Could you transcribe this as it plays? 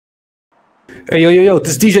Hey, yo,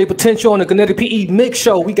 this is DJ Potential on the Kinetic MIXX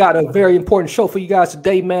show. We got a very important show for you guys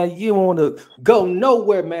today, man. You don't want to go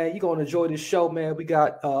nowhere, man. You're going to enjoy this show, man. We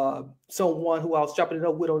got someone who I was chopping it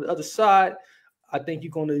up with on the other side. I think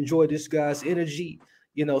you're going to enjoy this guy's energy,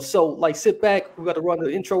 So, like, sit back. We got to run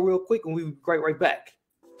the intro real quick, and we'll be right back.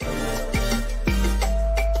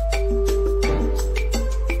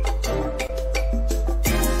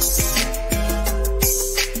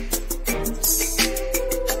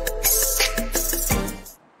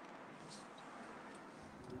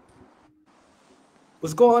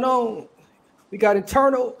 What's going on? We got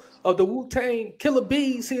internal of the Wu-Tang, Killa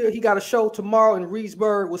Beez here. He got a show tomorrow in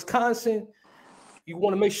Reedsburg, Wisconsin. You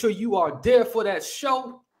want to make sure you are there for that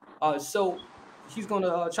show. So he's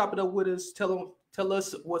gonna chop it up with us. Tell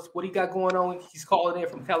us what he got going on. He's calling in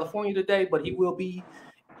from California today, but he will be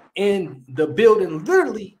in the building,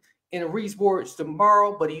 literally in Reedsburg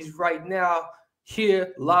tomorrow. But he's right now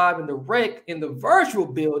here live in the rec in the virtual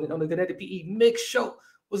building on the Kinetic MIXX show.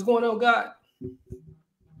 What's going on, God?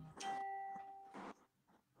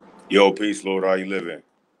 Yo, peace, Lord. How you living?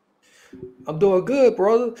 I'm doing good,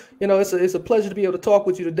 brother. It's a pleasure to be able to talk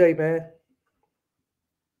with you today, man.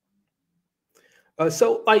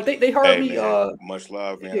 So like they heard me. Man, much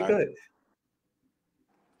love, man. Yeah, go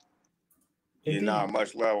ahead.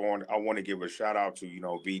 Much love. I want to give a shout out to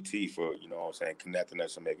VT for connecting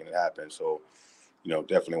us and making it happen. So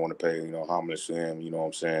definitely want to pay homage to him.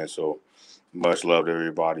 So much love to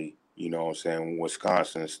everybody.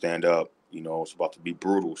 Wisconsin, stand up. It's about to be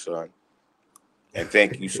brutal, son. And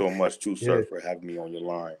thank you so much, too, sir, for having me on your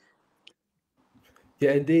line.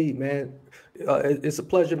 Yeah, indeed, man. It's a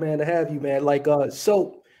pleasure, man, to have you, man.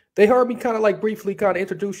 So they heard me kind of like briefly kind of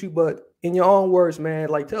introduce you, but in your own words, man,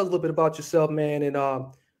 like tell us a little bit about yourself, man,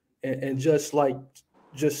 and just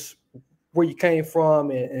where you came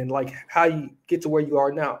from and like how you get to where you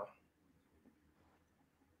are now.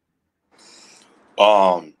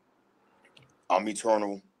 I'm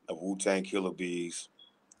Eternal of Wu-Tang, Killa Beez.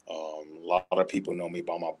 A lot of people know me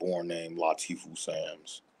by my born name, Latifu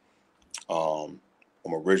Sams. I'm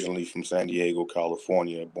originally from San Diego,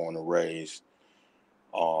 California, born and raised.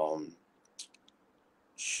 I'm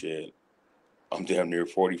damn near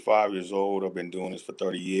 45 years old. I've been doing this for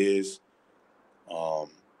 30 years.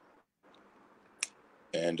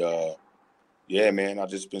 Yeah, man, I've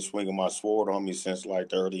just been swinging my sword on me since like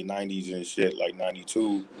the early 90s and shit, like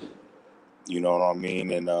 92. You know what I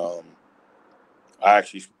mean? And I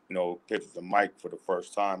actually, picked up the mic for the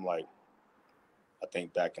first time, like, I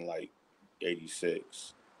think back in like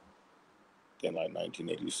 86, then like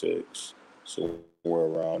 1986. So we're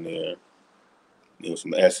around there. There was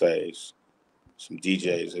some essays, some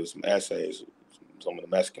DJs, there was some essays, some of the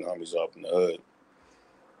Mexican homies up in the hood.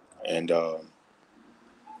 And, I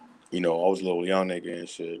was a little young nigga and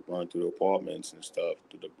shit, running through the apartments and stuff,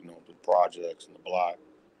 through the, the projects and the block.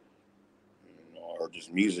 I heard this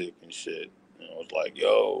music and shit. I was like,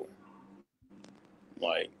 yo,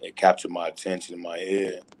 like, it captured my attention in my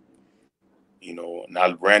head. And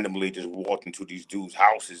I randomly just walked into these dudes'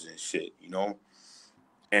 houses and shit,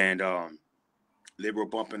 And they were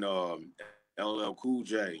bumping LL Cool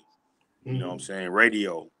J, you know what I'm saying,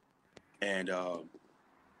 radio. And I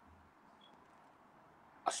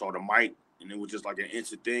saw the mic, and it was just like an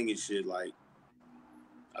instant thing and shit. Like,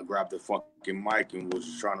 I grabbed the fucking mic and was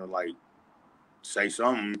just trying to, like, say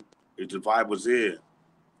something. The vibe was there.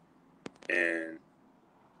 And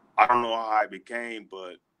I don't know how I became,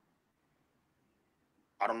 but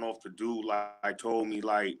I don't know if the dude like told me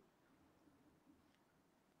like,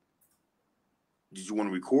 did you want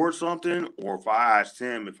to record something? Or if I asked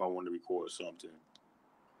him if I wanted to record something.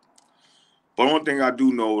 But one thing I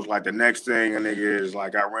do know is like the next thing a nigga is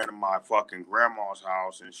like I ran to my fucking grandma's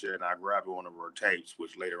house and shit and I grabbed one of her tapes,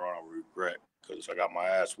 which later on I regret because I got my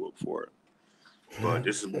ass whooped for it. But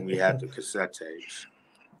this is when we had the cassette tapes.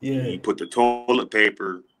 Yeah. You put the toilet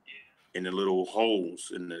paper in the little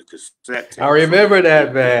holes in the cassette tape. I remember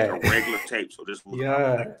that, man. A regular tape. So this was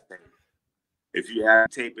tape. If you had a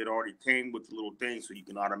tape, it already came with the little thing, so you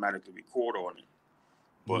can automatically record on it.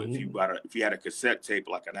 But if you had a cassette tape,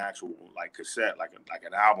 like an actual like cassette, like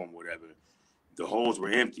an album, whatever, the holes were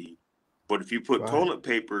empty. But if you put toilet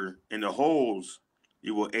paper in the holes,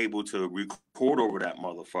 you were able to record over that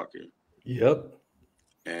motherfucker. Yep.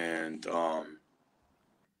 And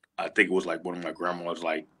I think it was like one of my grandma's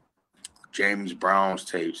like James Brown's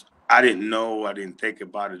tapes. I didn't know, I didn't think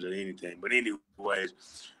about it or anything. But anyways,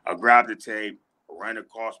 I grabbed the tape, ran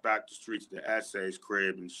across back the street to the Essays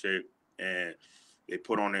crib and shit, and they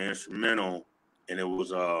put on the instrumental, and it was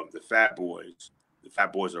the Fat Boys. The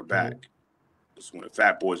Fat Boys Are Back. It's when the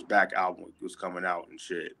Fat Boys Back album was coming out and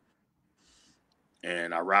shit.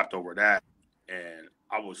 and I rapped over that, and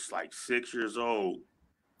I was like 6 years old.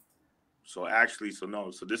 So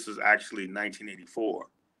this is actually 1984.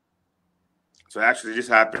 So actually, this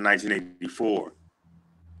happened in 1984,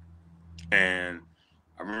 and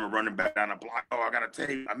I remember running back down the block. Oh, I got a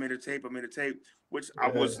tape. I made a tape. Which I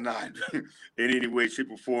was not in any way,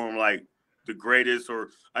 shape, or form like the greatest, or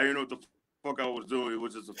I didn't know what the fuck I was doing. It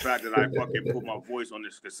was just the fact that I fucking put my voice on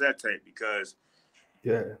this cassette tape because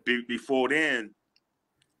before then,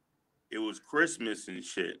 it was Christmas and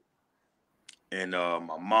shit, and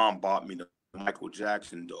my mom bought me the Michael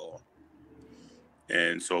Jackson doll,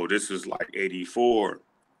 and so this is like 84,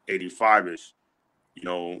 85ish. You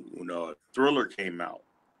know, when Thriller came out.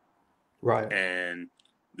 Right. And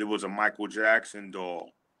there was a Michael Jackson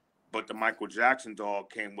doll. But the Michael Jackson doll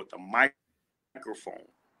came with a microphone.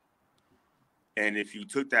 And if you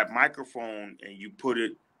took that microphone and you put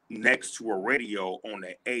it next to a radio on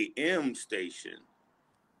an AM station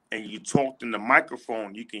and you talked in the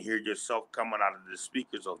microphone, you can hear yourself coming out of the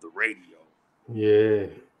speakers of the radio. Yeah.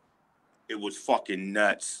 It was fucking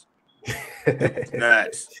nuts. It was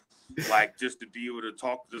nuts. Like, just to be able to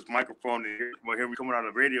talk to this microphone and hear me coming out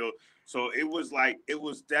of the radio. So it was like, it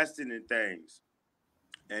was destined in things.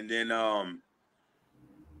 And then,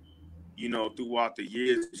 you know, throughout the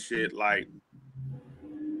years and shit, like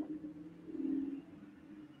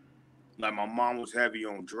my mom was heavy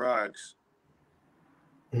on drugs.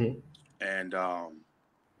 Mm-hmm.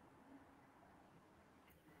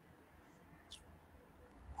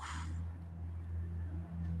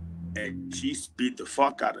 And she beat the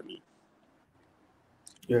fuck out of me.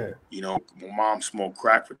 Yeah. You know, my mom smoked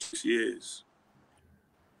crack for 6 years.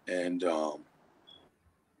 And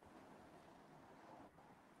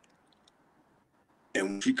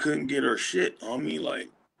she couldn't get her shit on me, like,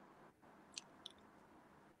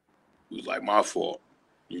 it was like my fault,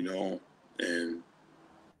 you know? And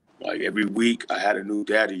like every week I had a new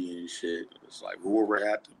daddy and shit. It's like whoever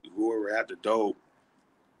had the dope,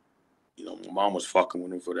 you know, my mom was fucking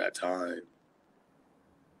with him for that time.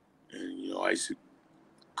 And, you know, I used to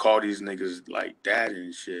call these niggas like dad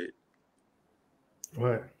and shit.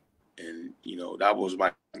 Right. And, you know, that was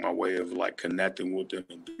my way of like connecting with them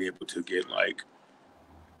and being able to get like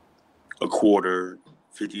a quarter,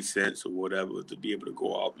 50 cents or whatever to be able to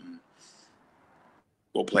go out and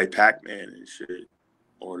go play Pac-Man and shit.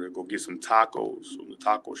 Or to go get some tacos from the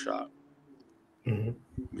taco shop. Mm-hmm.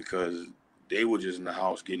 Because they were just in the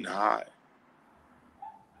house getting high.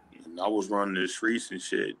 And I was running the streets and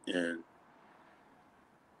shit. And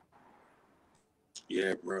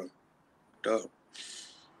yeah, bro. Duh.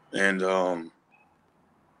 And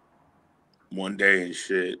one day and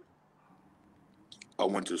shit, I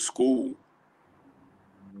went to school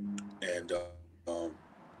and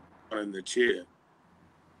in the chair.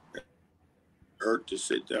 It hurt to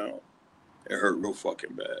sit down. It hurt real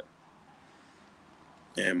fucking bad.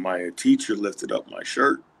 And my teacher lifted up my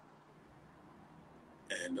shirt.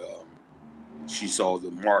 And she saw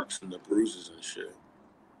the marks and the bruises and shit.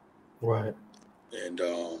 Right. And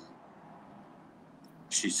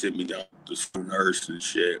she sent me down to the school nurse and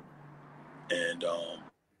shit. And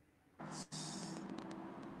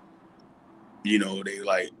you know, they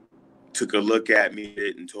like took a look at me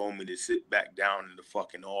and told me to sit back down in the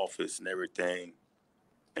fucking office and everything.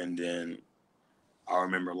 And then I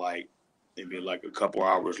remember like maybe like a couple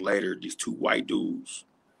hours later, these two white dudes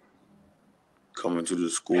coming to the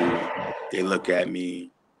school. They look at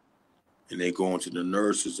me and they go into the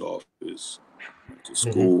nurse's office to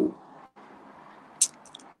school.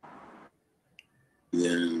 Mm-hmm.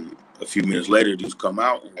 Then a few minutes later, dudes come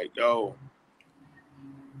out and like, yo,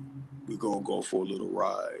 we gonna go for a little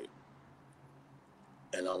ride.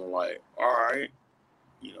 And I'm like, all right,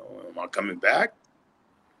 you know, am I coming back?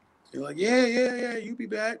 They're like, yeah, you be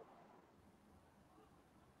back.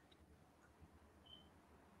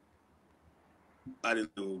 I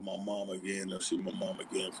didn't know my mom again or see my mom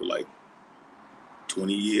again for like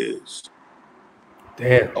 20 years.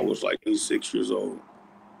 Damn. I was like 6 years old.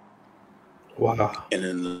 Wow. And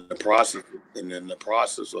in the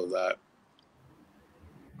process of that,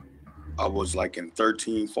 I was like in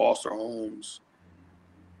 13 foster homes,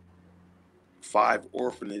 5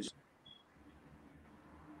 orphanages,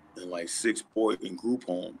 and like 6 boy and group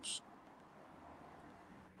homes.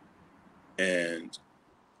 And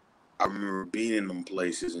I remember being in them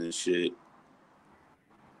places and shit,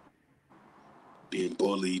 being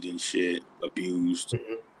bullied and shit, abused.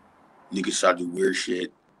 Mm-hmm. Niggas tried to do weird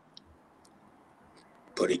shit,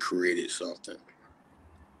 but it created something.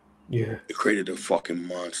 Yeah. It created a fucking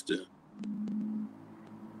monster.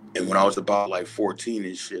 And when I was about like 14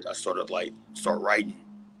 and shit, I started writing.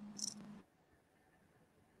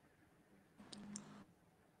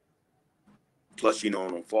 Plus, you know,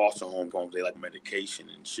 in foster homes, they like medication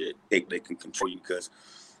and shit. They can control you because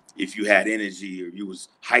if you had energy or you was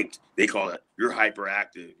hyped, they call it you're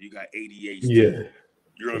hyperactive. You got ADHD. Yeah.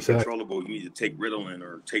 You're uncontrollable. You need to take Ritalin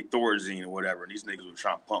or take Thorazine or whatever. And these niggas were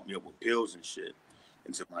trying to pump me up with pills and shit.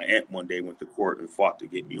 Until my aunt one day went to court and fought to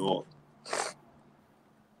get me off.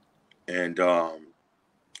 And I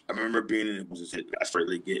remember being in it. I started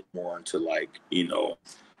to get more into like, you know,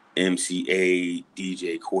 MCA,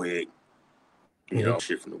 DJ Quick, you know,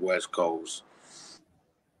 shit from the West Coast.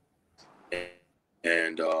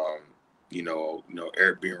 And you know,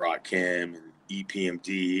 Eric B. and Rakim and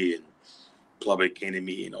EPMD and Public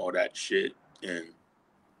Enemy and all that shit. And,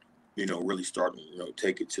 you know, really starting, you know,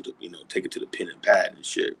 take it to the pen and pad and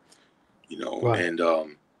shit. You know,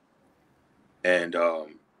 and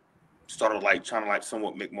started like trying to like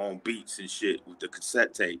somewhat make my own beats and shit with the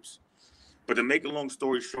cassette tapes. But to make a long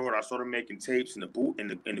story short, I started making tapes in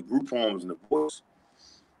the group homes and the boys.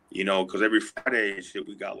 You know, because every Friday and shit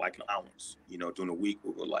we got like an allowance. You know, during the week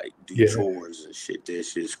we would like do chores and shit,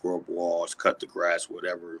 this shit, scrub walls, cut the grass,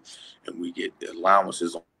 whatever, and we get the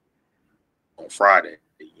allowances on Friday.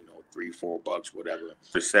 You know, $3-4, whatever,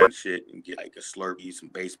 for selling shit and get like a Slurpee, some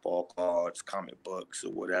baseball cards, comic books,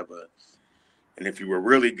 or whatever. And if you were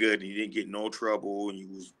really good and you didn't get no trouble and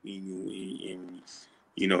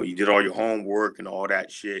you know, you did all your homework and all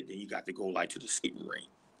that shit, then you got to go like to the skating rink,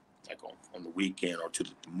 like on the weekend or to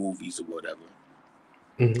the movies or whatever.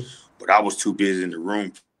 But I was too busy in the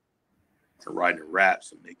room for writing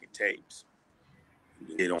raps and making tapes.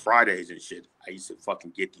 And on Fridays and shit, I used to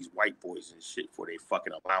fucking get these white boys and shit for their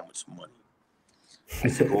fucking allowance money. I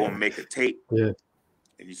used to go and make a tape. And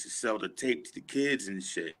used to sell the tape to the kids and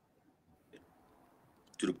shit.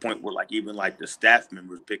 To the point where like even like the staff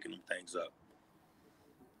members picking them things up.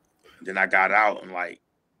 And then I got out in like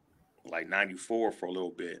 94 for a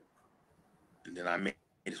little bit. And then I made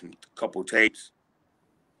a couple tapes.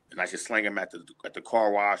 And I just slang them at the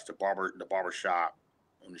car wash, the barber shop,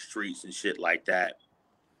 on the streets and shit like that.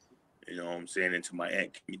 You know what I'm saying? Until my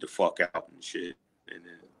aunt kicked me the fuck out and shit. And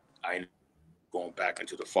then I ended up going back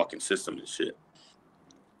into the fucking system and shit.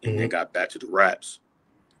 And then got back to the raps.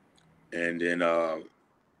 And then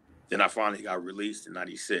I finally got released in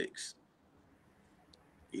 96.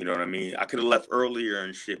 You know what I mean? I could have left earlier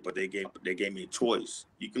and shit, but they gave me a choice.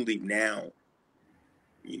 You can leave now.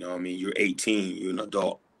 You know what I mean? You're 18, you're an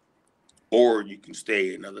adult. Or you can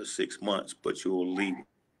stay another 6 months, but you will leave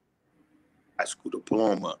high school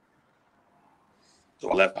diploma. So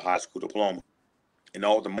I left the high school diploma. And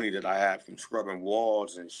all the money that I had from scrubbing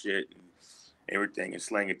walls and shit and everything and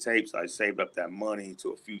slinging tapes, I saved up that money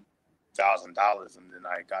to a few $1,000, and then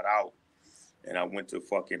I got out. And I went to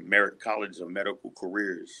fucking Merritt College of Medical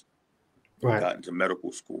Careers. Got into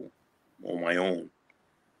medical school on my own.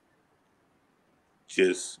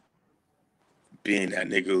 Just being that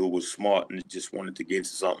nigga who was smart and just wanted to get into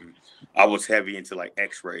something. I was heavy into like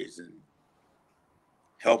x-rays and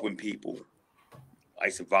helping people. I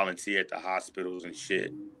used to volunteer at the hospitals and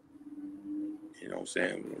shit. You know what I'm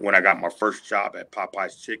saying? When I got my first job at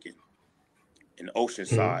Popeye's Chicken in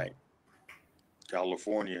Oceanside,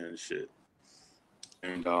 California and shit.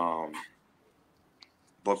 And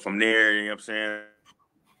but from there, you know what I'm saying,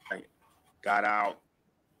 I got out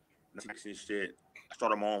and shit. I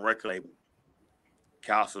started my own record label,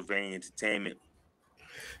 Castlevania Entertainment.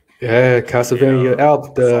 Yeah, Castlevania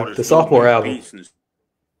album, the sophomore album. Beats in the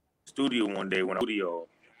studio one day when I was in the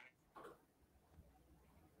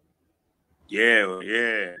studio.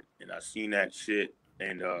 Yeah. And I seen that shit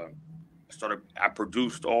and I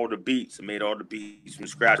produced all the beats and made all the beats from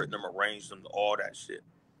scratch, written them, arranged them, all that shit.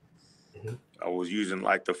 I was using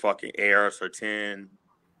like the fucking AR-10,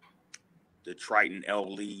 the Triton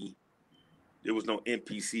LE. There was no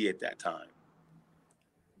MPC at that time.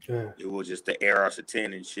 It was just the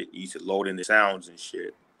AR-10 and shit. You used to load in the sounds and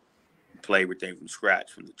shit. Play everything from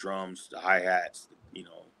scratch, from the drums, the hi-hats, you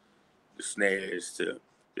know, the snares to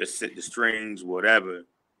just sit the strings, whatever,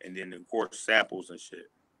 and then of course samples and shit.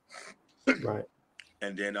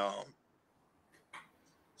 And then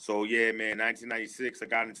so yeah, man, 1996, I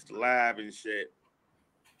got into the lab and shit.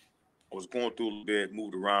 I was going through a little bit,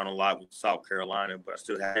 moved around a lot with South Carolina, but I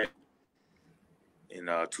still had it. In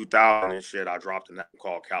 2000 and shit, I dropped an album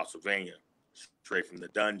called Castlevania, straight from the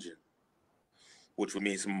dungeon, which would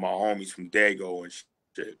mean some of my homies from Dago and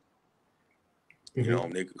shit. You know,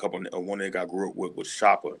 one nigga I grew up with was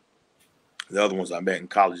Chopper. The other ones I met in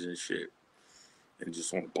college and shit, and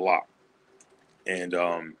just on the block. And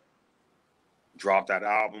dropped that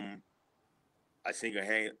album. I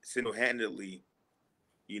single-handedly,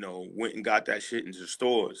 you know, went and got that shit into the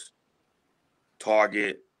stores.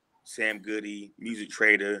 Target, Sam Goody, Music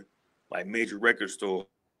Trader, like major record stores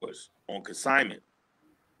on consignment.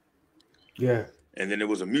 Yeah. And then there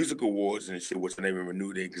was a music awards and shit, which I never even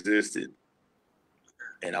knew they existed.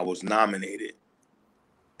 And I was nominated.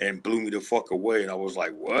 And blew me the fuck away. And I was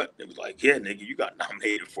like, what? It was like, yeah, nigga, you got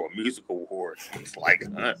nominated for a music award. I was like,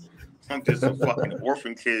 huh? I'm just a fucking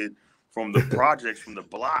orphan kid from the projects from the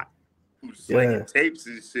block who's slinging tapes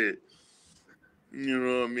and shit. You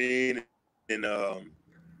know what I mean? And I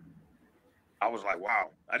was like, wow.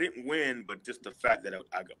 I didn't win, but just the fact that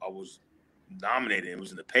I was nominated, it was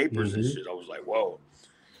in the papers and shit. I was like, whoa.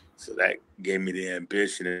 So that gave me the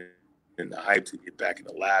ambition and the hype to get back in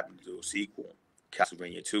the lab and do a sequel.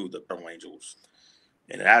 Castlevania 2, The Pearl Angels.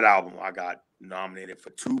 And that album, I got nominated for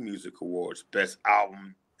 2 music awards: Best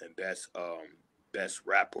Album and Best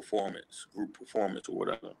Rap Performance, Group Performance, or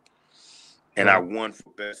whatever. And I won for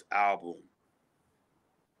Best Album.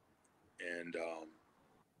 And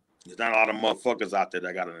there's not a lot of motherfuckers out there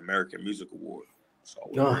that got an American Music Award, so I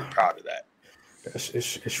was very proud of that.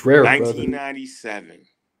 It's rare, 1997. Brother.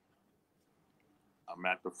 I'm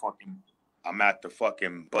at the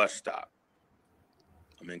fucking bus stop.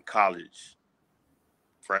 I'm in college,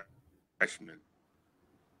 freshman,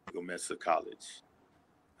 Mesa College.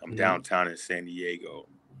 I'm downtown in San Diego.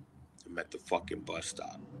 I'm at the fucking bus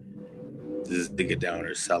stop. This nigga down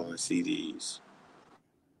there selling CDs.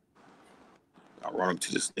 I run up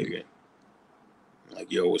to this nigga. I'm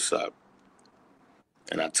like, yo, what's up?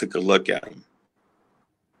 And I took a look at him.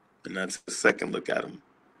 And I took a second look at him.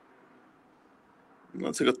 And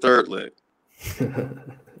I took a third look. I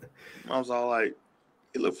was all like,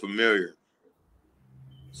 he looked familiar.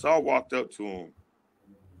 So I walked up to him.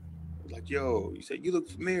 I was like, yo, he said, you look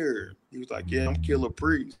familiar. He was like, yeah, I'm Killa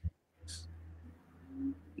Beez.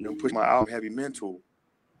 You know, push my album Heavy Mental.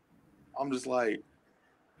 I'm just like,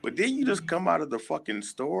 but didn't you just come out of the fucking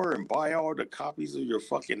store and buy all the copies of your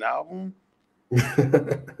fucking album?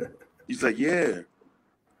 He's like, yeah.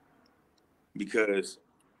 Because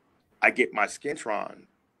I get my Skintron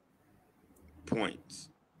points.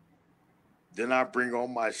 Then I bring all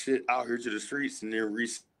my shit out here to the streets and then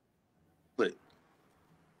resell it.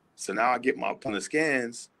 So now I get my ton of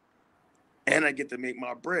scans and I get to make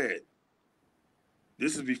my bread.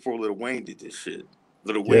 This is before Lil Wayne did this shit.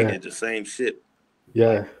 Lil Wayne did the same shit.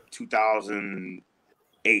 Yeah.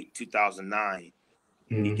 2008, 2009.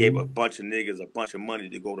 He gave a bunch of niggas a bunch of money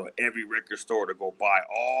to go to every record store to go buy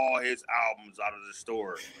all his albums out of the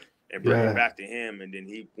store and bring it back to him. And then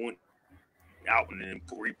he went out and then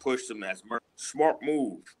repushed them as merch. Smart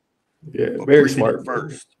move. Yeah, but very smart.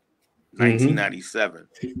 First, 1997.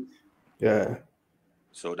 Yeah.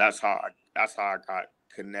 So that's how I got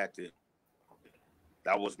connected.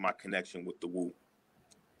 That was my connection with the Wu.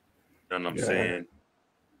 You know what I'm saying?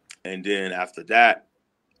 And then after that,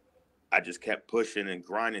 I just kept pushing and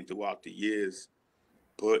grinding throughout the years,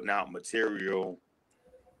 putting out material,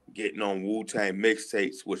 getting on Wu-Tang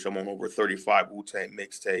mixtapes, which I'm on over 35 Wu-Tang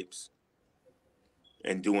mixtapes,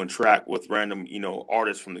 and doing track with random,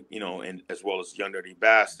 artists from the, and as well as Young Dirty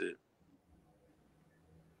Bastard.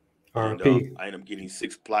 And I ended up getting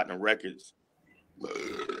 6 platinum records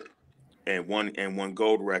and one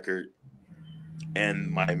gold record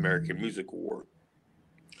and my American Music Award.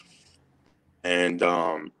 And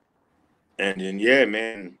then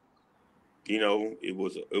man, it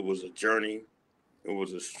was a journey. It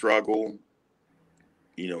was a struggle.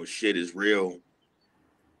 Shit is real.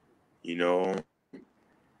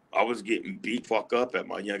 I was getting beat fuck up at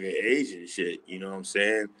my younger age and shit. You know what I'm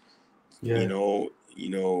saying? Yeah.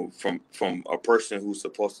 From a person who's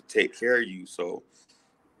supposed to take care of you. So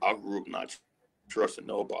I grew up not trusting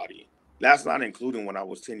nobody. That's not including when I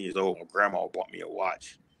was 10 years old. My grandma bought me a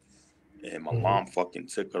watch. And my mom fucking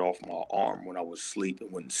took it off my arm when I was asleep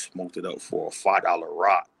and went and smoked it up for a $5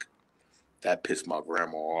 rock. That pissed my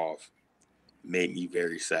grandma off. Made me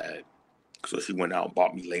very sad. So she went out and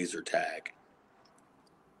bought me laser tag.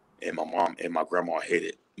 And my grandma hid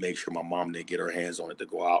it. Make sure my mom didn't get her hands on it to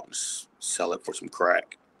go out and sell it for some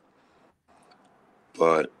crack.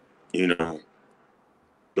 But, the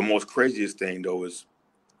most craziest thing, though, is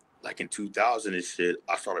like in 2000 and shit,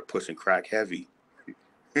 I started pushing crack heavy.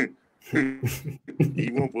 You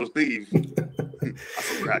won't believe. I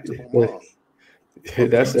sold crack to my mom.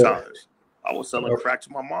 Times. I was selling crack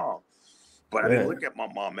to my mom. But I didn't look at my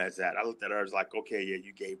mom as that. I looked at her as like, okay, yeah,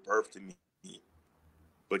 you gave birth to me.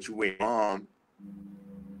 But you wait, mom.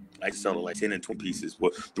 I sell like 10 and 20 pieces.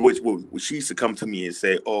 Which she used to come to me and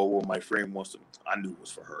say, oh, well, my friend wants to. I knew it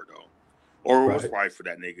was for her, though. Or it was probably for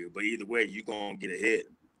that nigga. But either way, you going to get a hit.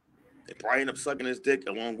 They probably end up sucking his dick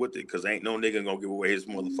along with it because ain't no nigga going to give away his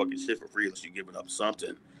motherfucking shit for free unless you giving up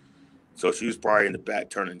something. So she was probably in the back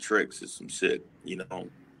turning tricks or some shit, you know.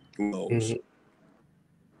 Who knows?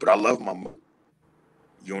 But I love my mom.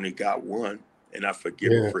 You only got one, and I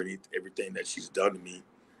forgive her for everything that she's done to me.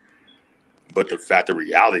 But the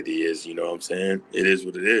reality is, you know what I'm saying? It is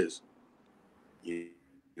what it is. You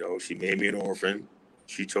know, she made me an orphan.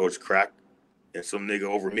 She chose crack and some nigga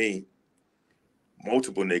over me,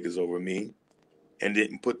 multiple niggas over me, and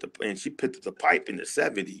she put the pipe in the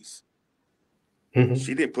 70s.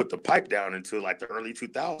 She didn't put the pipe down until like the early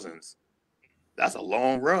 2000s. That's a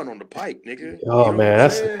long run on the pipe, nigga. Oh, you know man,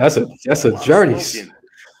 that's a journey.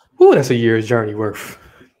 Ooh, that's a year's journey worth.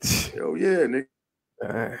 Hell yeah, nigga.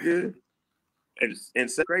 Yeah. And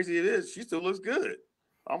so crazy it is, she still looks good.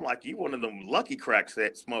 I'm like, you one of them lucky crack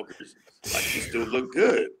set smokers. Like, you still look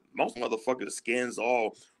good. Most motherfuckers' skin's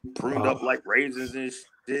all pruned up like raisins and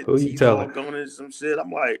shit. Teeth all going into some shit.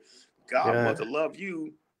 I'm like, God must have loved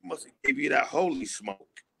you. Must have gave you that holy smoke.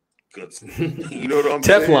 Cause you know what I'm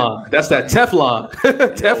saying? Teflon. That's that Teflon.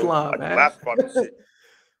 Teflon, like man. Last about shit.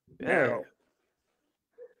 Now,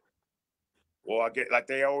 well, I get like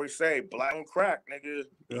they always say, black don't crack, nigga.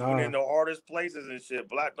 Even in the hardest places and shit,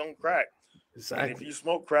 black don't crack. Exactly. And if you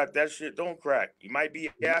smoke crack, that shit don't crack. You might be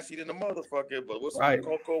ashy than a motherfucker, but with some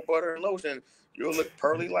cocoa butter and lotion, you'll look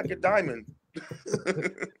pearly like a diamond.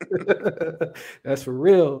 That's for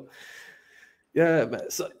real. Yeah, man.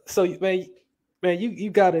 So man, you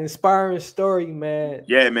got an inspiring story, man.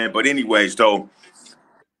 Yeah, man. But anyways, though.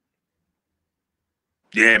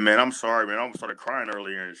 Yeah, man. I'm sorry, man. I almost started crying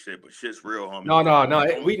earlier and shit, but shit's real, homie. No.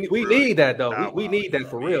 We need that though. We need that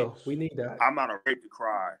for real. We need that. I'm not afraid to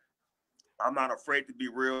cry. I'm not afraid to be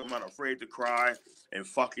real. I'm not afraid to cry. And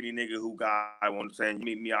fuck any nigga who got, I want to say,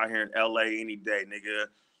 meet me out here in LA any day, nigga.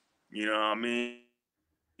 You know what I mean?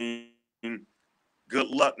 Good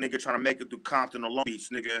luck, nigga, trying to make it through Compton or Long Beach,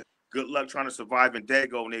 nigga. Good luck trying to survive in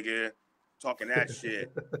Dago, nigga. Talking that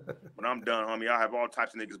shit. When I'm done, homie, I have all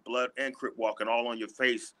types of niggas, blood and crip walking all on your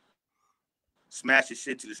face. Smash your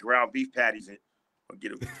shit to this ground beef patties and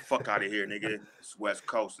get the fuck out of here, nigga. It's West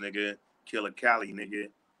Coast, nigga. Killa Cali, nigga.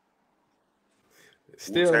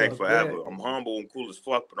 Wu-Tang forever. I'm humble and cool as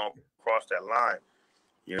fuck, but don't cross that line.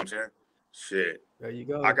 You know what I'm saying? Shit. There you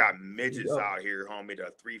go. I got midgets out here, homie, that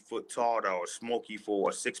are 3 foot tall that are smoky for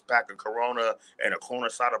a 6-pack of Corona and a corner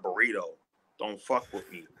side of burrito. Don't fuck with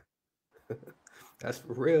me. That's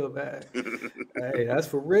for real, man. Hey, that's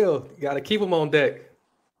for real. You got to keep them on deck.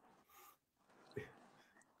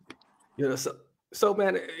 You know, so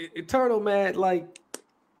man, Eternal, man, like,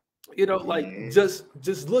 you know, like just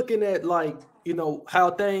looking at, like, you know,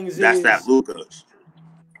 how things That's that Lucas.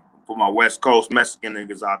 For my West Coast Mexican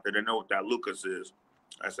niggas out there, they know what that Lucas is.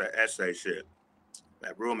 That's that essay shit.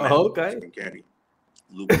 That real Mexican candy.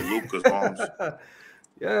 Lucas bombs.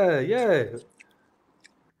 Yeah.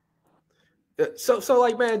 So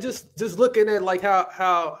like, man, just looking at like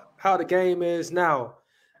how the game is now,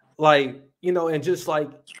 like, you know, and just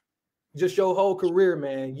your whole career,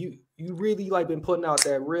 man, you really like been putting out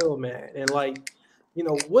that real, man. And like, you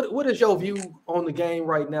know, what is your view on the game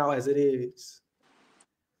right now as it is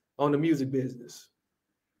on the music business?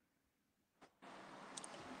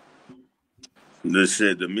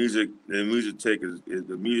 The music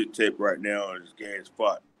tape right now is gay as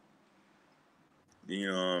fuck. You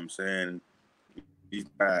know what I'm saying? He's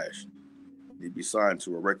trash. He'd be signed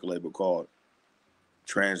to a record label called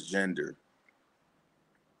Transgender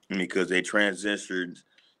because they transitioned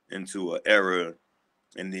into an era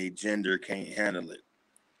and the gender can't handle it.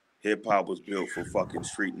 Hip hop was built for fucking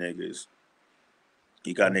street niggas.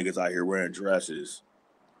 You got niggas out here wearing dresses.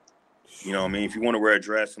 You know what I mean? If you want to wear a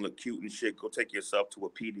dress and look cute and shit, go take yourself to a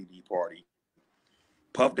PDD party.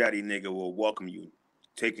 Puff Daddy nigga will welcome you,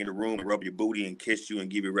 take you in the room and rub your booty and kiss you and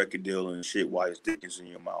give you a record deal and shit while his dick is in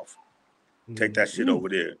your mouth. Take that shit over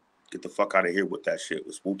there. Get the fuck out of here with that shit.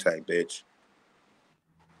 It's Wu-Tang, bitch.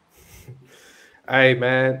 Hey,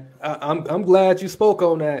 man, I'm glad you spoke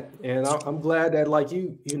on that, and I'm glad that, like,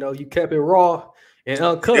 you know, you kept it raw and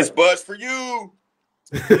uncut. It's buzz for you.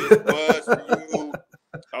 It's buzz for you.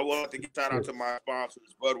 I want to give shout out to my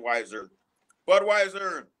sponsors, Budweiser.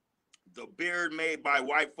 Budweiser, the beer made by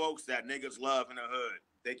white folks that niggas love in the hood.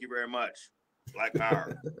 Thank you very much. Black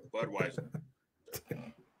Power, Budweiser.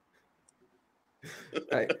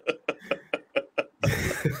 Hey.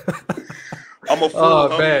 I'm a fool.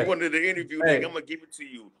 You wanted the interview, nigga. I'm gonna give it to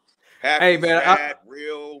you. Happy, sad,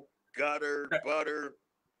 real, gutter, butter,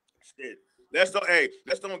 shit. Let's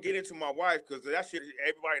don't get into my wife because that shit.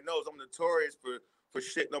 Everybody knows I'm notorious for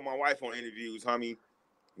shitting on my wife on interviews, homie.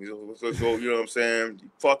 So you know what I'm saying?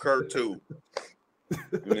 Fuck her too.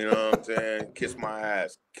 You know what I'm saying? Kiss my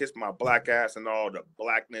ass. Kiss my black ass and all the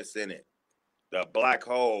blackness in it. The black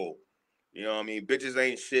hole. You know what I mean? Bitches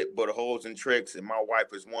ain't shit but hoes and tricks, and my wife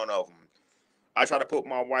is one of them. I try to put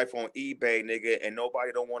my wife on eBay, nigga, and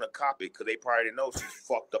nobody don't want to copy it because they probably know she's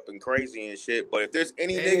fucked up and crazy and shit. But if there's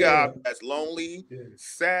any nigga out that's lonely,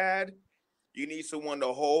 sad, you need someone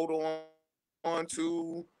to hold on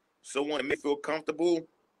to, someone to make you feel comfortable,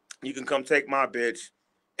 you can come take my bitch,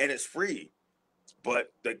 and it's free.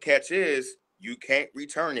 But the catch is you can't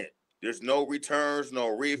return it. There's no returns, no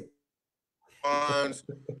refunds,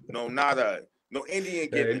 no nada. No Indian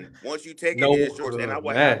giving. Once you take it, it's yours. And I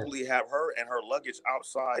will happily have her and her luggage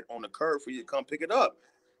outside on the curb for you to come pick it up.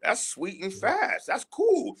 That's sweet and fast. That's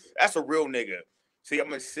cool. That's a real nigga. See,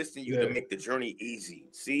 I'm assisting you to make the journey easy.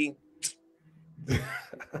 See?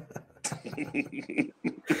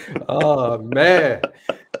 Oh, man.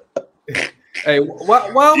 Hey,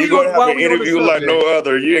 while you're gonna have an interview like no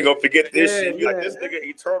other. You ain't gonna forget this shit. You're like, this nigga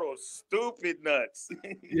eternal stupid nuts.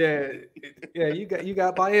 yeah, you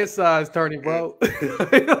got my insides turning, bro.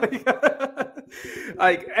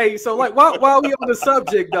 Like, hey, so like while we on the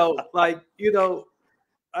subject though, like, you know,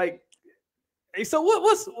 like, hey, so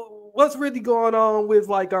what's really going on with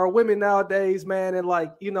like our women nowadays, man? And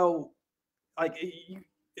like, you know, like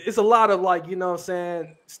it's a lot of like, you know what I'm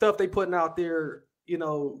saying, stuff they putting out there, you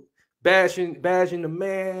know, bashing the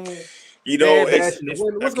man, you know, it's the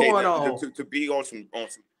women. What's going on? To be on some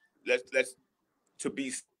let's to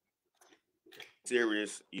be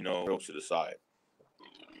serious, you know, to the side.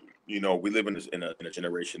 You know, we live in a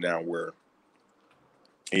generation now where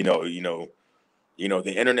you know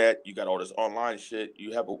the internet, you got all this online shit,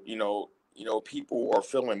 you have people are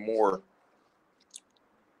feeling more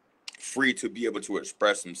free to be able to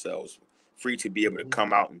express themselves, free to be able to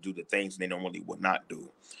come out and do the things they normally would not do.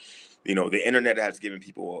 You know, the internet has given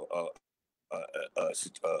people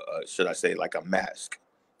should I say, like a mask,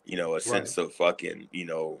 you know, a sense of fucking,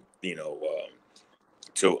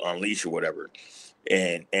 to unleash or whatever.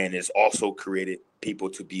 And it's also created people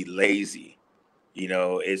to be lazy. You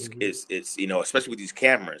know, it's you know, especially with these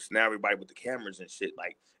cameras. Now everybody with the cameras and shit,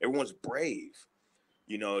 like everyone's brave.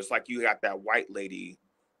 You know, it's like you got that white lady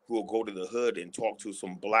who will go to the hood and talk to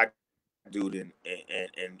some black dude in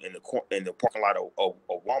the parking lot of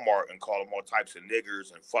Walmart and call them all types of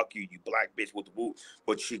niggers and fuck you, you black bitch with the boot.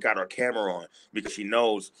 But she got her camera on because she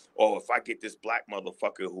knows, oh, if I get this black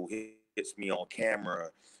motherfucker who hits me on camera,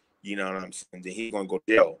 you know what I'm saying, then he's gonna go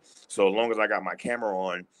to jail. So as long as I got my camera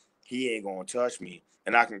on, he ain't gonna touch me.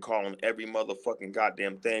 And I can call him every motherfucking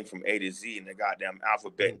goddamn thing from A to Z in the goddamn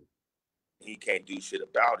alphabet. He can't do shit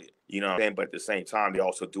about it. You know what I'm saying? But at the same time, they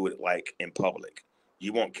also do it like in public.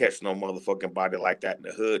 You won't catch no motherfucking body like that in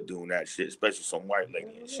the hood doing that shit, especially some white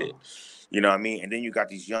lady and shit. You know what I mean? And then you got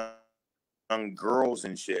these young girls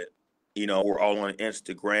and shit, you know, who are all on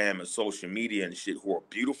Instagram and social media and shit, who are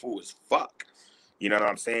beautiful as fuck. You know what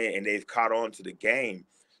I'm saying? And they've caught on to the game.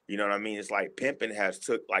 You know what I mean? It's like pimping has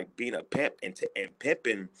took, like being a pimp and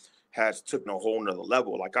pimping has took a whole nother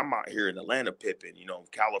level. Like I'm out here in Atlanta pimping, you know,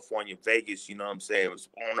 California, Vegas, you know what I'm saying? It was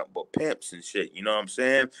on up but pimps and shit, you know what I'm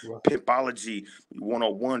saying? Right. Pimpology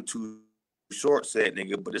 101, too short said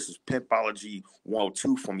nigga, but this is Pimpology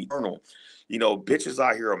 102 from Eternal. You know, bitches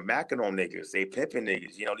out here are macking on niggas. They pimping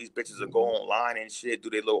niggas. You know, these bitches will go online and shit, do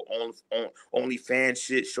their little only fan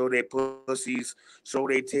shit, show their pussies, show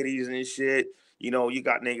their titties and shit. You know, you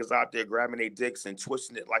got niggas out there grabbing their dicks and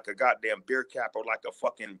twisting it like a goddamn beer cap or like a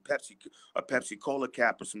fucking Pepsi Cola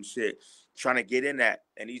cap or some shit, trying to get in that.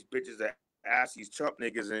 And these bitches that ask these chump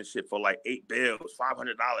niggas and shit for like $8 bills,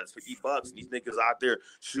 $500, $50. And these niggas out there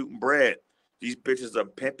shooting bread. These bitches are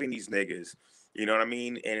pimping these niggas. You know what I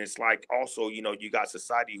mean? And it's like also, you know, you got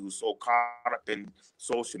society who's so caught up in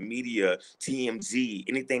social media, TMZ,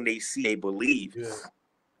 anything they see, they believe. Yeah.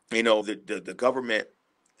 You know, the government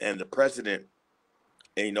and the president,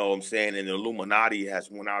 and you know what I'm saying, and the Illuminati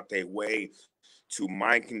has went out their way to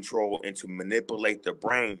mind control and to manipulate the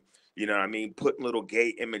brain. You know what I mean? Putting little gay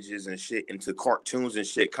images and shit into cartoons and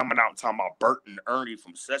shit, coming out and talking about Bert and Ernie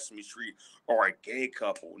from Sesame Street or a gay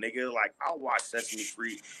couple. Nigga, like, I'll watch Sesame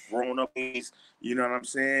Street growing up, you know what I'm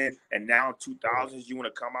saying? And now 2000s, you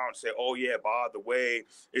want to come out and say, oh yeah, by the way,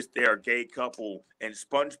 it's their gay couple and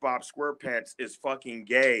SpongeBob SquarePants is fucking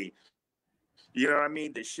gay. You know what I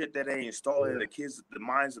mean? The shit that they install in the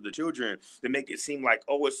minds of the children to make it seem like,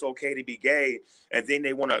 oh, it's okay to be gay. And then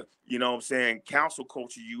they want to, you know what I'm saying, council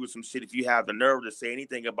culture you with some shit if you have the nerve to say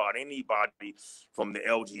anything about anybody from the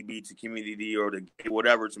LGBT community or the gay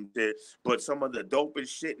whatever, some shit. But some of the dopest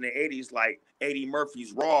shit in the 80s, like Eddie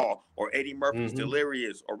Murphy's Raw or Eddie Murphy's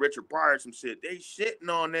Delirious or Richard Pryor, some shit, they shitting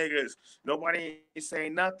on niggas. Nobody ain't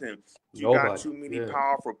saying nothing. You got too many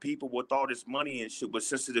powerful people with all this money and shit, with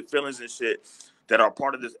sensitive feelings and shit that are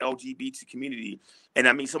part of this LGBT community. And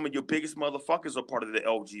I mean, some of your biggest motherfuckers are part of the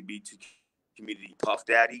LGBT community. Puff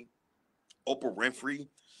Daddy, Oprah Winfrey,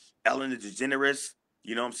 Ellen DeGeneres,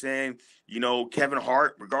 you know what I'm saying? You know, Kevin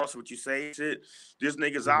Hart, regardless of what you say, shit, there's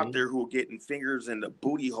niggas out there who are getting fingers in the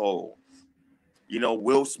booty hole. You know,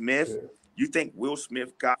 Will Smith. You think Will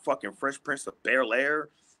Smith got fucking Fresh Prince of Bel-Air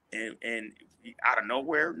and out of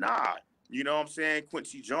nowhere? Nah. You know what I'm saying?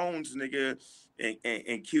 Quincy Jones, nigga,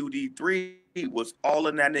 and QD3 was all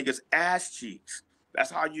in that nigga's ass cheeks. That's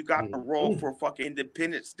how you got the role for fucking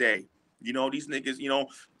Independence Day. You know, these niggas, you know,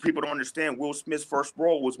 people don't understand Will Smith's first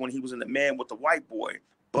role was when he was in The Man with the White Boy,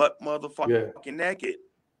 butt motherfucking naked.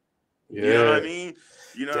 You know what I mean?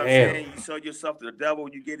 You know what I'm saying? You sell yourself to the devil,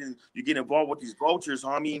 you get involved with these vultures,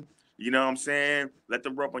 homie. You know what I'm saying? Let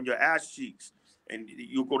them rub on your ass cheeks. And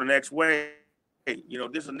you'll go the next way. You know,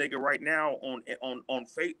 there's a nigga right now on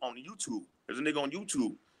YouTube. There's a nigga on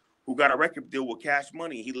YouTube who got a record deal with Cash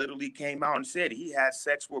Money. He literally came out and said he had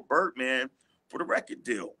sex with Birdman for the record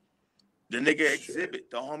deal. The nigga Exhibit,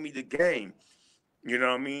 the homie, The Game. You know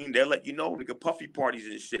what I mean? They'll let you know, nigga, puffy parties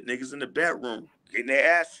and shit. Niggas in the bedroom getting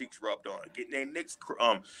their ass cheeks rubbed on, getting their nicks,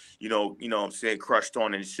 you know what I'm saying, crushed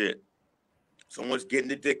on and shit. Someone's getting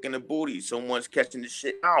the dick in the booty. Someone's catching the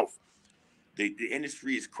shit out. The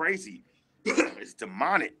industry is crazy. It's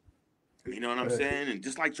demonic. You know what I'm saying? And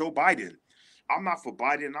just like Joe Biden, I'm not for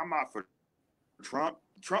Biden. I'm not for Trump.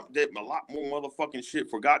 Trump did a lot more motherfucking shit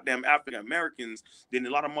for goddamn African Americans than a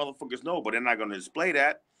lot of motherfuckers know, but they're not going to display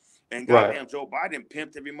that. And goddamn Joe Biden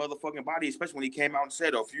pimped every motherfucking body, especially when he came out and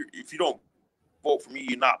said, oh, if you don't vote for me,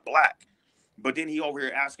 you're not black. But then he over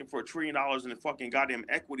here asking for $1 trillion in the fucking goddamn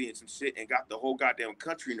equity and some shit and got the whole goddamn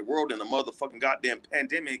country in the world in the motherfucking goddamn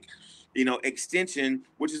pandemic, you know, extension,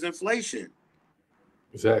 which is inflation.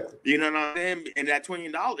 Exactly. You know what I'm saying? And that $1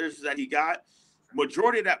 trillion that he got,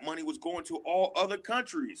 majority of that money was going to all other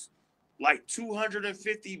countries. Like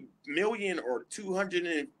 250 million or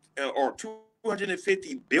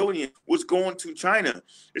 250 billion was going to China.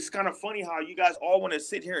 It's kind of funny how you guys all want to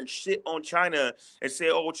sit here and shit on China and say,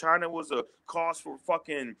 oh, China was a cause for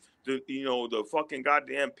fucking the fucking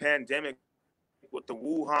goddamn pandemic with the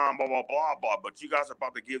Wuhan, blah, blah, blah, blah. But you guys are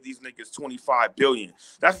about to give these niggas 25 billion.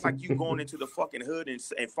 That's like you going into the fucking hood and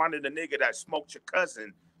finding a nigga that smoked your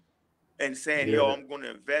cousin and saying, yo, I'm going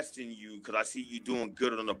to invest in you because I see you doing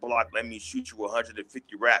good on the block. Let me shoot you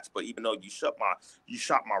 150 rats. But even though you shot my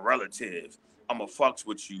relative, I'm going to fucks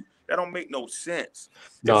with you. That don't make no sense.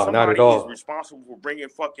 No, not at all. If somebody is responsible for bringing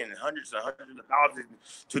fucking hundreds and hundreds of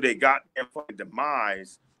thousands to their goddamn fucking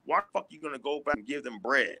demise, why the fuck you going to go back and give them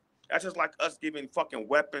bread? That's just like us giving fucking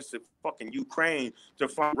weapons to fucking Ukraine to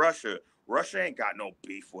fight Russia. Russia ain't got no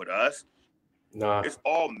beef with us. Nah. It's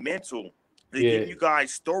all mental. They give you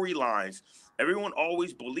guys storylines. Everyone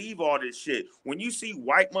always believe all this shit. When you see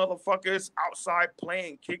white motherfuckers outside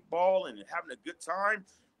playing kickball and having a good time,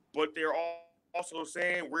 but they're also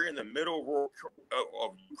saying we're in the middle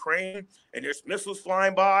of Ukraine and there's missiles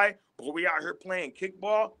flying by, but we out here playing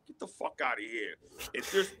kickball, get the fuck out of here.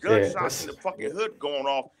 If there's gunshots in the fucking hood going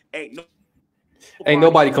off, ain't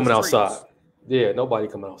nobody coming outside. Yeah, nobody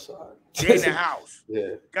coming outside. They in the house.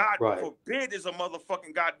 God forbid there's a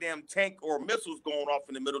motherfucking goddamn tank or missiles going off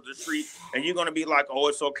in the middle of the street, and you're gonna be like, oh,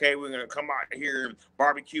 it's okay, we're gonna come out here and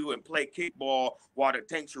barbecue and play kickball while the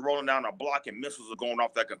tanks are rolling down a block and missiles are going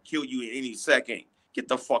off that could kill you in any second. Get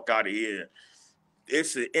the fuck out of here.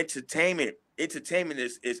 It's an entertainment. Entertainment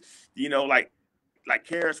is you know, like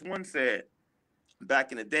Karis One said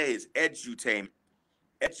back in the day, is edutainment.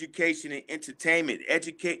 Education and entertainment.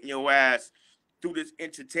 Educating your ass through this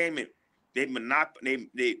entertainment. They're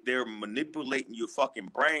manipulating your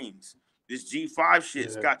fucking brains. This G5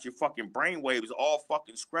 shit's got your fucking brain waves all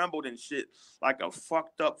fucking scrambled and shit like a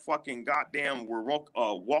fucked up fucking goddamn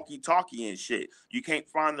walkie-talkie and shit. You can't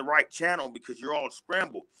find the right channel because you're all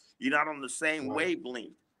scrambled. You're not on the same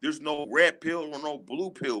wavelength. There's no red pill or no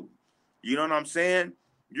blue pill. You know what I'm saying?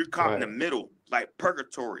 You're caught in the middle, like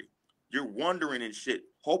purgatory. You're wondering and shit,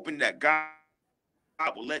 hoping that God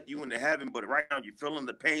will let you into heaven, but right now you're feeling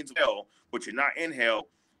the pains of hell, but you're not in hell.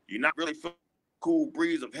 You're not really feeling the cool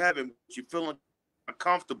breeze of heaven, but you're feeling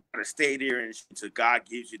comfortable to stay there and until God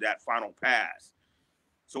gives you that final pass.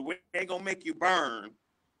 So we ain't gonna make you burn.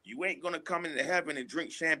 You ain't gonna come into heaven and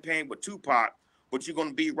drink champagne with Tupac, but you're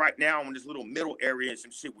gonna be right now in this little middle area and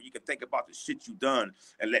some shit where you can think about the shit you done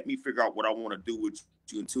and let me figure out what I want to do with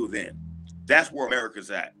you until then. That's where America's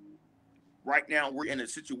at. Right now, we're in a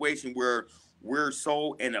situation where we're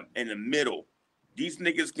so in the middle. These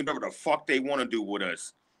niggas can do whatever the fuck they want to do with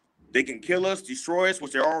us. They can kill us, destroy us,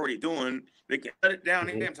 which they're already doing. They can shut it down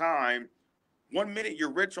in time. 1 minute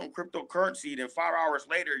you're rich on cryptocurrency, then 5 hours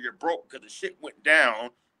later you're broke because the shit went down.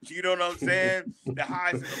 You know what I'm saying? The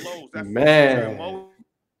highs and the lows. That fucks with your emotions.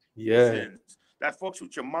 Yeah. That fucks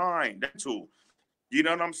with your mind. That too. You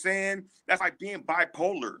know what I'm saying? That's like being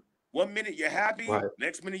bipolar. 1 minute you're happy,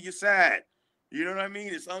 next minute you're sad. You know what I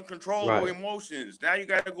mean? It's uncontrollable emotions. Now you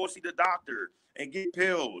got to go see the doctor and get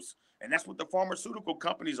pills. And that's what the pharmaceutical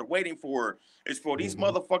companies are waiting for, is for these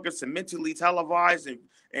motherfuckers to mentally televise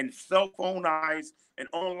and cell phoneize and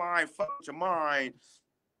online fuck your mind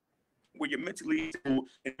where you're mentally and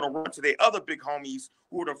run to the other big homies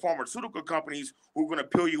who are the pharmaceutical companies who are going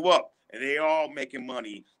to pill you up. And they all making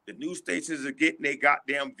money. The news stations are getting their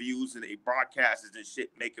goddamn views and they broadcasters and shit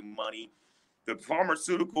making money. The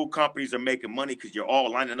pharmaceutical companies are making money because you're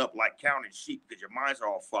all lining up like counting sheep because your minds are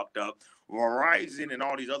all fucked up. Verizon and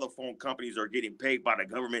all these other phone companies are getting paid by the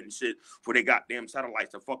government and shit for their goddamn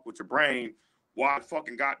satellites to fuck with your brain. Why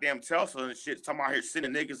fucking goddamn Tesla and shit talking out here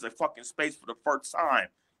sending niggas to fucking space for the first time?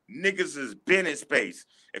 Niggas has been in space.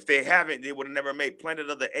 If they haven't, they would have never made Planet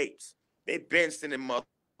of the Apes. They've been sending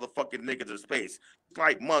motherfucking niggas to space. It's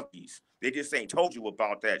like monkeys. They just ain't told you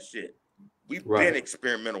about that shit. We've been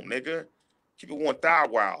experimental, nigga. Keep it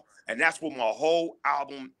 1,000 wow. And that's what my whole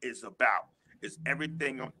album is about. It's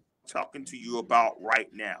everything I'm talking to you about right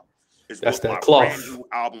now. It's what my brand new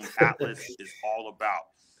album, Atlas, is all about.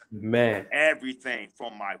 Man. Everything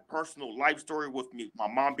from my personal life story with me, my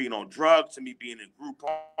mom being on drugs, to me being in group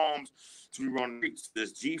homes, to me running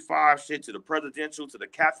this G5 shit, to the presidential, to the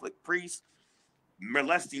Catholic priest,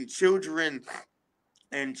 molesting children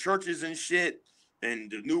and churches and shit,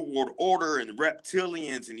 and the New World Order and the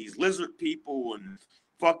reptilians and these lizard people and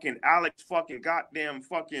fucking Alex fucking goddamn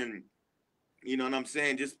fucking, you know what I'm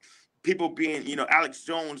saying? Just people being, you know, Alex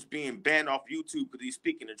Jones being banned off YouTube because he's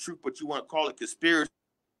speaking the truth, but you want to call it conspiracy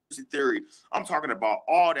theory. I'm talking about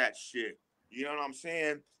all that shit. You know what I'm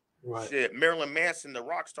saying? Shit. Marilyn Manson, the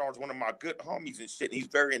rock star, is one of my good homies and shit. He's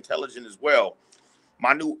very intelligent as well.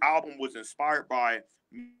 My new album was inspired by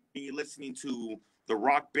me listening to the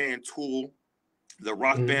rock band Tool, the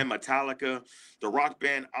rock band Metallica, the rock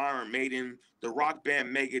band Iron Maiden, the rock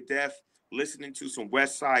band Megadeth, listening to some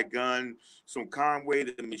West Side Gun, some Conway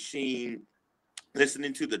the Machine,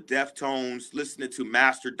 listening to the Deftones, listening to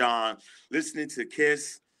Mastodon, listening to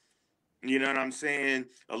Kiss, you know what I'm saying?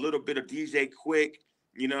 A little bit of DJ Quick,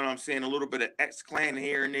 you know what I'm saying? A little bit of X-Clan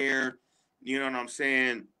here and there, you know what I'm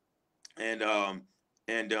saying? And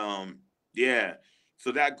yeah.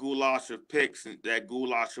 So that goulash of picks and that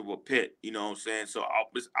goulash of a pit, you know what I'm saying? So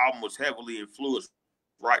this album was heavily influenced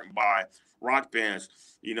writing by rock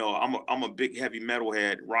bands. You know, I'm a big heavy metal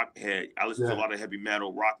head, rock head. I listen to a lot of heavy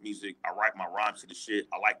metal, rock music. I write my rhymes to the shit.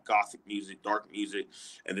 I like gothic music, dark music,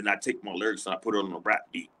 and then I take my lyrics and I put it on a rap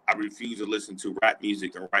beat. I refuse to listen to rap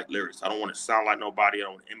music and write lyrics. I don't want to sound like nobody. I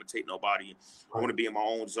don't want to imitate nobody. I want to be in my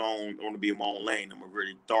own zone. I want to be in my own lane. I'm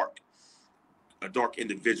a dark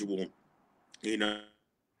individual, you know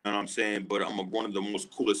what I'm saying? But I'm one of the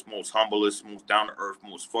most coolest, most humblest, most down-to-earth,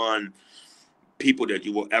 most fun people that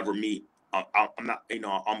you will ever meet. I'm not, you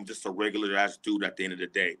know, I'm just a regular ass dude at the end of the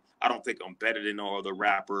day. I don't think I'm better than no other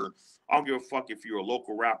rapper. I don't give a fuck if you're a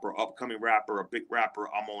local rapper, upcoming rapper, a big rapper.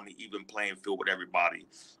 I'm on the even playing field with everybody.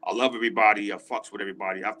 I love everybody. I fucks with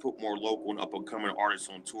everybody. I've put more local and up-and-coming artists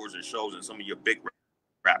on tours and shows than some of your big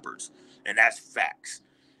rappers. And that's facts.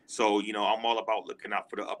 So, you know, I'm all about looking out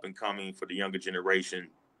for the up-and-coming, for the younger generation.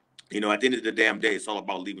 You know, at the end of the damn day, it's all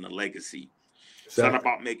about leaving a legacy. It's not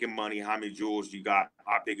about making money, how many jewels you got,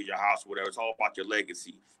 how big is your house, whatever. It's all about your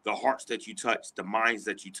legacy, the hearts that you touch, the minds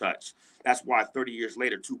that you touch. That's why 30 years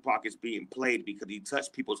later, Tupac is being played, because he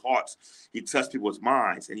touched people's hearts. He touched people's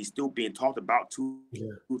minds, and he's still being talked about to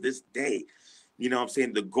this day. You know what I'm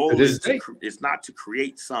saying? The goal is not to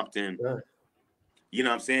create something. You know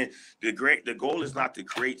what I'm saying? The goal is not to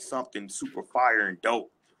create something super fire and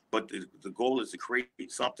dope, but the goal is to create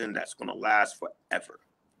something that's going to last forever.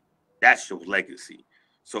 That's your legacy.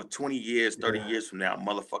 So 20 years, 30 years from now,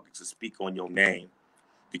 motherfuckers will speak on your name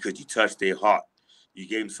because you touched their heart. You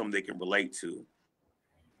gave them something they can relate to.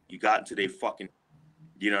 You got into their fucking,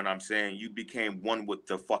 you know what I'm saying? You became one with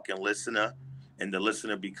the fucking listener, and the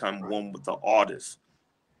listener become one with the artist,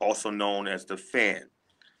 also known as the fan.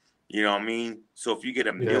 You know what I mean? So if you get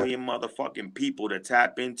a million motherfucking people to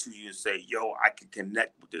tap into you and say, yo, I can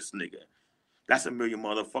connect with this nigga, that's a million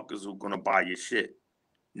motherfuckers who are going to buy your shit.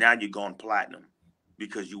 Now you're going platinum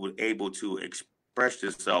because you were able to express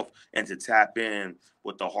yourself and to tap in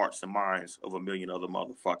with the hearts and minds of a million other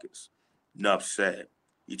motherfuckers. Enough said.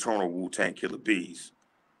 Eternal Wu-Tang Killa Beez.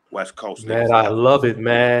 West Coast Man, niggas I out. love it,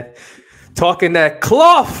 man. Talking that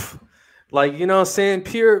cloth, like, you know what I'm saying?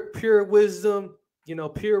 Pure wisdom, you know,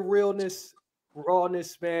 pure realness,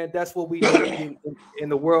 rawness, man. That's what we need in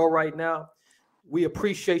the world right now. We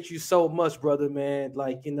appreciate you so much, brother, man.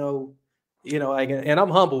 Like, like, and I'm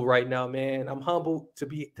humble right now, man. I'm humbled to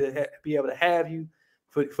be able to have you,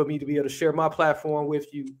 for me to be able to share my platform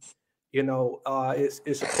with you.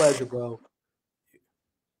 It's a pleasure, bro.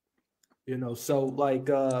 So like,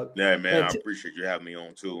 Yeah, man, man, I appreciate you having me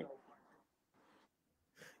on too.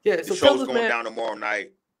 yeah. The So tell show's us, going man. down tomorrow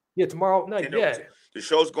night. Yeah, tomorrow night. Yeah. The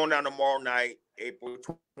show's going down tomorrow night, April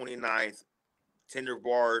 29th. Tender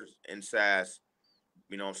Bars and Sass.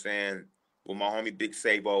 You know what I'm saying? With my homie Big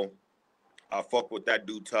Sabo. I fuck with that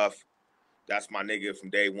dude tough. That's my nigga from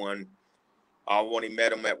day one. I only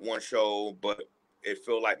met him at one show, but it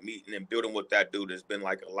felt like meeting and building with that dude has been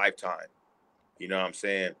like a lifetime. You know what I'm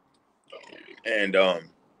saying? And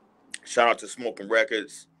shout out to Smoking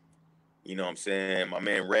Records. You know what I'm saying? My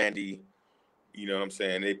man Randy. You know what I'm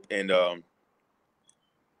saying? And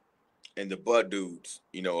the Bud Dudes.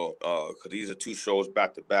 You know, because these are two shows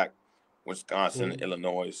back to back, Wisconsin,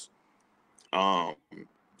 Illinois. Um,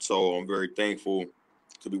 so I'm very thankful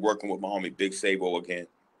to be working with my homie Big Sabo again,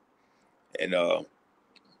 and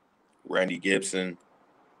Randy Gibson,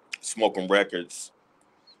 Smoking Records,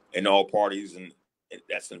 and all parties and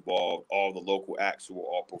that's involved, all the local acts who are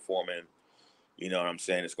all performing. You know what I'm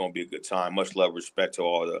saying? It's going to be a good time. Much love, respect to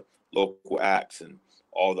all the local acts and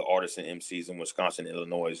all the artists and MCs in Wisconsin,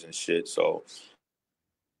 Illinois, and shit. So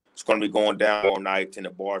it's going to be going down all night in the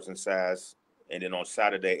bars and Sass. And then on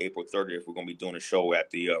Saturday, April 30th, we're going to be doing a show at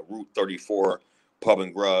the Route 34 Pub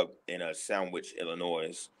and Grub in Sandwich,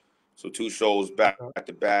 Illinois. So 2 shows back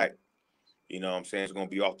to back. You know what I'm saying? It's going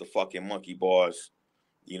to be off the fucking monkey bars.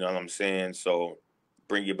 You know what I'm saying? So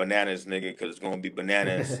bring your bananas, nigga, because it's going to be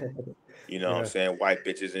bananas. You know what I'm saying? White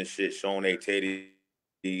bitches and shit showing their titties.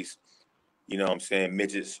 You know what I'm saying?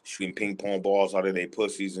 Midgets shooting ping pong balls out of their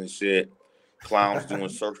pussies and shit. Clowns doing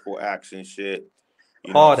circle acts and shit.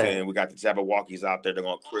 You know what I'm saying? We got the Jabberwockies out there. They're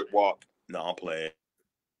going to crip walk. No, I'm playing.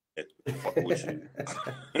 Fuck with you.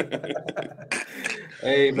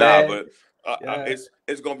 Hey, man. Nah, but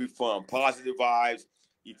it's going to be fun. Positive vibes.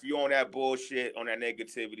 If you on that bullshit, on that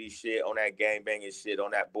negativity shit, on that gangbanging shit,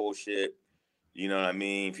 on that bullshit, you know what I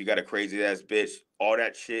mean? If you got a crazy ass bitch, all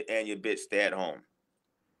that shit and your bitch stay at home.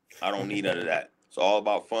 I don't need none of that. It's all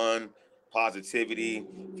about fun, positivity.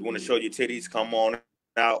 If you want to show your titties, come on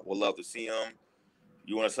out. We'll love to see them.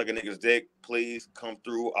 You want to suck a nigga's dick, please come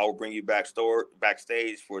through. I will bring you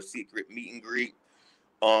backstage for a secret meet and greet.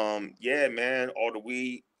 Yeah, man, all the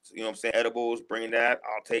weed, you know what I'm saying, edibles, bring that.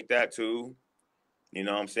 I'll take that too. You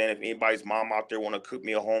know what I'm saying? If anybody's mom out there want to cook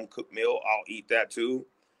me a home cooked meal, I'll eat that too.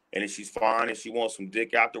 And if she's fine and she wants some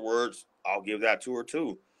dick afterwards, I'll give that to her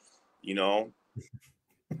too. You know,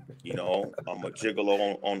 I'm a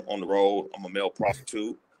gigolo on the road. I'm a male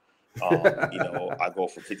prostitute. I go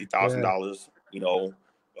for $50,000,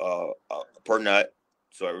 per nut.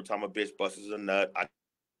 So every time a bitch busts a nut, I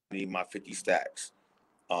need my 50 stacks.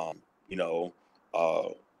 You know,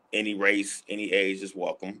 any race, any age is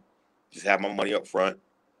welcome. Just have my money up front.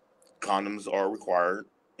 Condoms are required.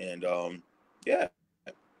 And yeah,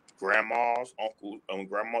 grandmas, uncles,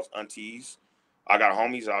 grandmas, aunties. I got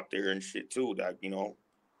homies out there and shit too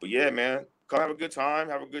But yeah, man, come have a good time,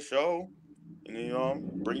 have a good show.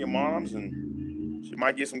 And, bring your moms and she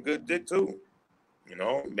might get some good dick too.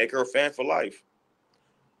 Make her a fan for life.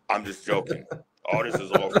 I'm just joking. All this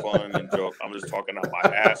is all fun and joke. I'm just talking out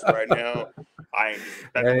my ass right now. I ain't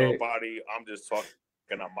disrespecting nobody. I'm just talking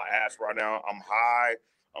out my ass right now. I'm high.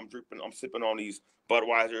 I'm dripping. I'm sipping on these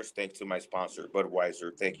Budweisers. Thanks to my sponsor,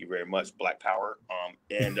 Budweiser. Thank you very much, Black Power.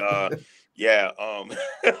 Yeah.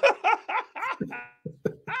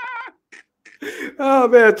 Oh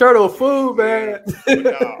man, turtle food, man.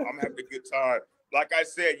 But I'm having a good time. Like I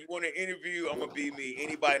said, you want an interview, I'm gonna be me.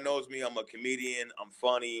 Anybody knows me, I'm a comedian, I'm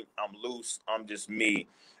funny, I'm loose, I'm just me.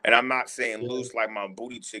 And I'm not saying loose like my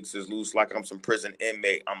booty chicks is loose, like I'm some prison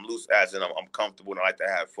inmate. I'm loose as in I'm comfortable and I like to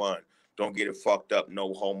have fun. Don't get it fucked up,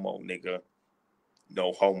 no homo, nigga.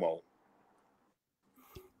 No homo.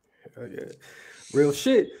 Yeah. Real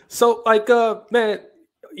shit. So like man,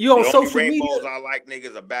 You on The only social media? rainbows I like,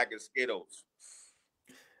 niggas, a bag of Skittles.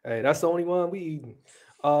 Hey, that's the only one we eating.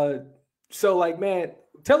 So like, man,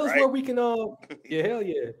 tell us Right? where we can. Yeah, hell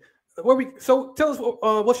yeah. Where we? So tell us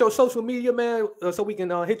what's your social media, man, so we can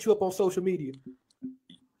hit you up on social media.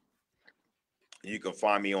 You can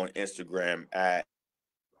find me on Instagram at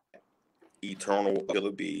Eternal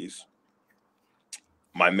Killa Beez.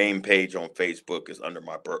 My main page on Facebook is under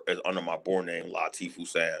my born name, Latifu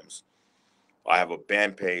Sams. I have a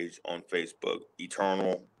band page on Facebook,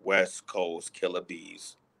 Eternal West Coast Killa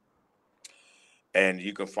Beez. And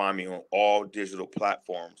you can find me on all digital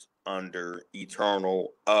platforms under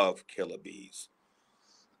Eternal of Killa Beez.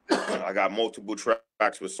 I got multiple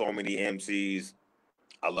tracks with so many MCs.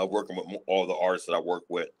 I love working with all the artists that I work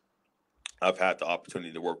with. I've had the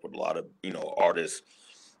opportunity to work with a lot of, artists,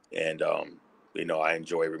 and I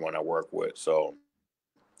enjoy everyone I work with. So,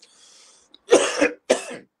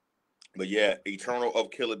 but yeah, Eternal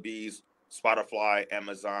of Killa Beez, Spotify,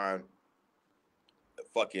 Amazon,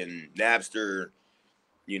 fucking Napster,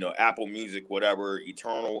 Apple Music, whatever.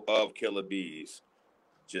 Eternal of Killa Beez,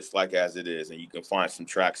 just like as it is, and you can find some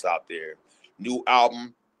tracks out there. New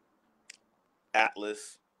album,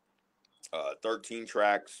 Atlas, 13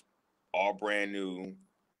 tracks, all brand new,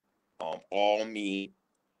 all me.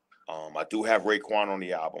 I do have Raekwon on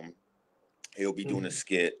the album. He'll be doing a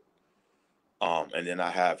skit. And then I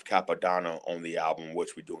have Capadonna on the album,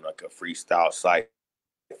 which we're doing like a freestyle cypher.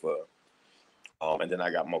 And then I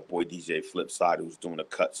got my boy DJ Flipside, who's doing the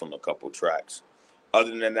cuts on a couple tracks.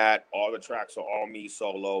 Other than that, all the tracks are all me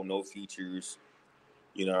solo, no features.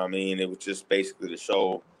 You know what I mean? It was just basically to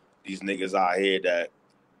show these niggas out here that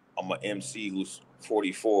I'm an MC who's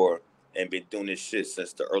 44 and been doing this shit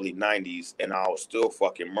since the early 90s, and I'll still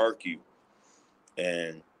fucking murk you.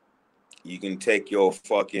 And you can take your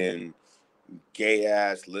fucking gay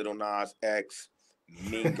ass Little Nas X,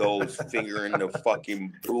 Mingos fingering the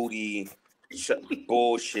fucking booty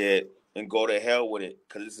bullshit and go to hell with it,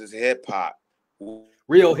 because this is hip hop.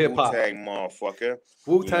 Real hip hop. Wu-Tang, motherfucker.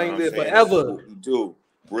 Wu-Tang live This is forever. what we do.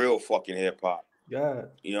 Real fucking hip hop. Yeah.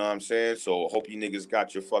 You know what I'm saying? So hope you niggas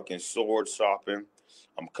got your fucking sword shopping.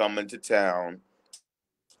 I'm coming to town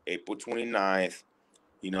April 29th.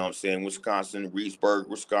 You know what I'm saying? Wisconsin, Reedsburg,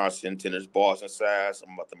 Wisconsin, Tennis, Boston, Sass.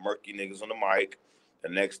 I'm about to murk you niggas on the mic. The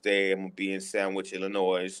next day, I'm going to be in Sandwich,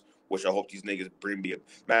 Illinois, which I hope these niggas bring me a...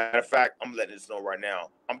 Matter of fact, I'm letting this know right now.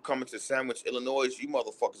 I'm coming to Sandwich, Illinois. You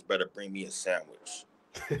motherfuckers better bring me a sandwich.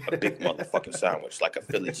 A big motherfucking sandwich, like a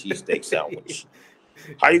Philly cheesesteak sandwich.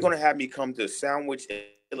 How you going to have me come to Sandwich,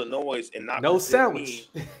 Illinois, and not no present sandwich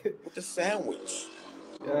me with a sandwich?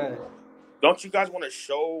 Yeah. Don't you guys want to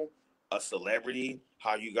show a celebrity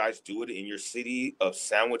how you guys do it in your city of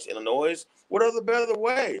Sandwich, Illinois? What other better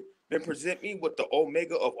way than present me with the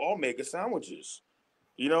omega of omega sandwiches?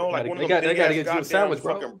 You know, like one of them big ass goddamn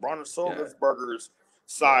fucking Brontosaurus burgers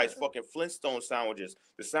size fucking Flintstone sandwiches.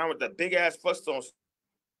 The big ass Flintstone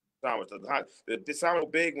sandwich. The sandwich so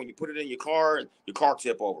big when you put it in your car and your car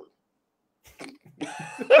tip over.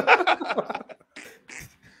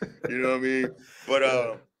 You know what I mean?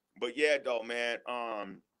 But yeah, though, man.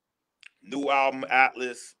 New album,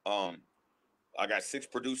 Atlas. I got 6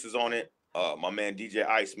 producers on it. My man DJ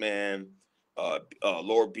Iceman,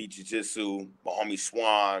 Lord Beat Jiu-Jitsu, my homie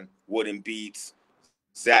Swan, Wooden Beats,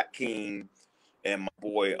 Zach King, and my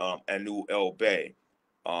boy Anu El Bay.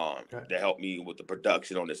 That helped me with the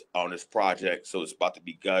production on this project. So it's about to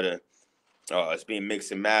be gutter. It's being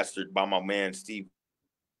mixed and mastered by my man Steve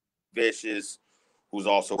Vicious, who's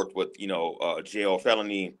also worked with Jail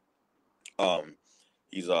Felony.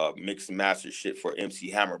 He's mixed and mastered shit for MC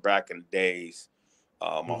Hammer back in the days.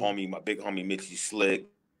 My big homie Mitchie Slick,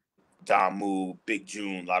 Damu, Big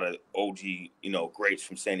June, a lot of OG, greats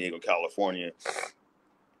from San Diego, California,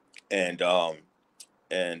 and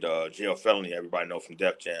Jail Felony, everybody know from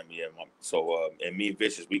Def Jam. Yeah, and me and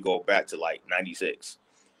Vicious, we go back to like '96.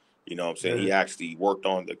 You know what I'm saying? Yeah. He actually worked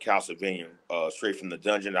on the Castlevania Straight from the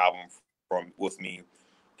Dungeon album with me,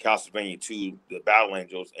 Castlevania 2, the Battle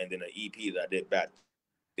Angels, and then an EP that I did back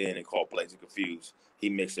then and called Blazing Confused. He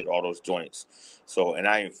mixed it, all those joints. So, and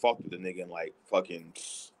I ain't fucked with the nigga in like fucking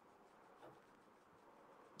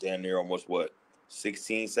damn near almost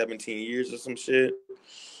 16, 17 years or some shit.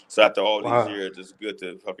 So after all these years, it's good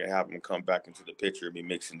to fucking have him come back into the picture and be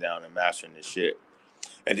mixing down and mastering this shit.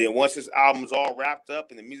 And then once this album's all wrapped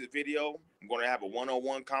up in the music video, I'm going to have a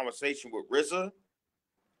one-on-one conversation with RZA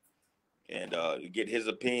and get his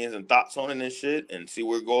opinions and thoughts on it and shit and see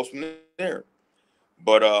where it goes from there.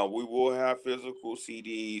 But we will have physical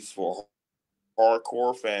CDs for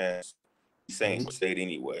hardcore fans. Same state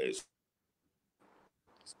anyways.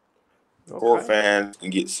 Core fans can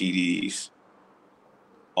get CDs.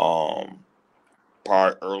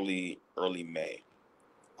 Part early May.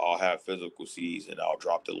 I'll have physical CDs, and I'll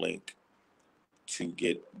drop the link to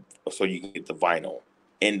get so you can get the vinyl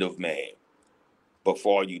end of May. But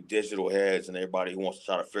for all you digital heads and everybody who wants to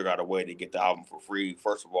try to figure out a way to get the album for free,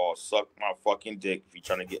 first of all, suck my fucking dick if you're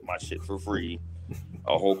trying to get my shit for free.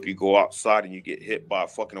 I hope you go outside and you get hit by a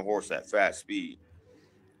fucking horse at fast speed.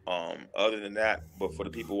 Other than that, but for the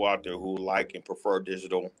people out there who like and prefer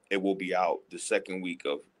digital, it will be out the second week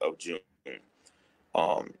of June.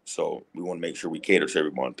 So we want to make sure we cater to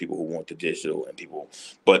everyone, people who want the digital and people,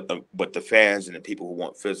 but the fans and the people who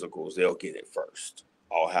want physicals, they'll get it first.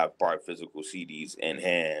 I'll have part physical CDs in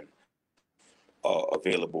hand,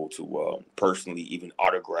 available to personally even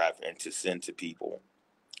autograph and to send to people.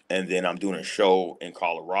 And then I'm doing a show in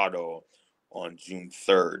Colorado on June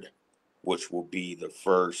 3rd, which will be the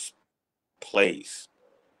first place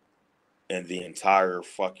in the entire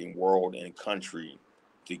fucking world and country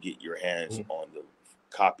to get your hands on the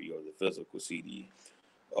copy or the physical CD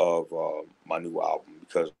of my new album,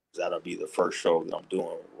 because that'll be the first show that I'm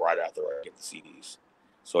doing right after I get the CDs.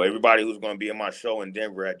 So everybody who's going to be in my show in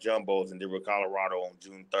Denver at Jumbo's in Denver, Colorado on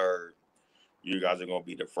June 3rd, you guys are going to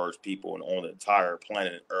be the first people on the entire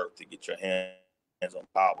planet Earth to get your hands on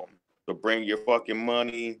the album. So bring your fucking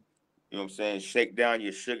money, you know what I'm saying? Shake down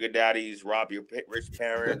your sugar daddies, rob your rich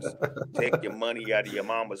parents, take your money out of your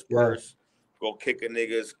mama's purse, go kick a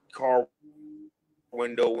nigga's car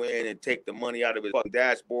window in and take the money out of his fucking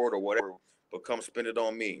dashboard or whatever, but come spend it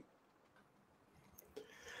on me.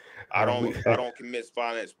 I don't commit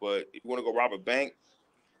violence, but if you want to go rob a bank,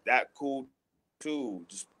 that cool too.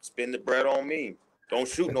 Just spend the bread on me. Don't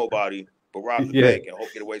shoot nobody, but rob the bank and hope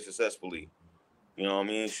you get away successfully. You know what I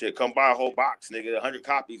mean? Shit, come buy a whole box, nigga, 100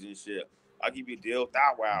 copies and shit. I'll give you a deal,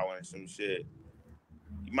 thou wow, and some shit.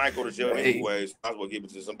 You might go to jail anyways. Might as well give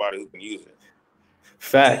it to somebody who can use it.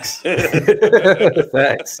 Facts.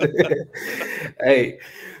 Facts.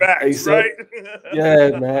 Facts, so, right?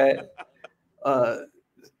 Yeah, man.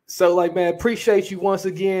 So, like, man, appreciate you once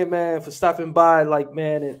again, man, for stopping by, like,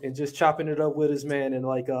 man, and just chopping it up with us, man, and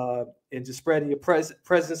like, and just spreading your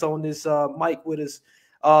presence on this mic with us.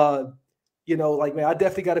 You know, like, man, I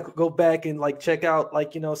definitely got to go back and like check out,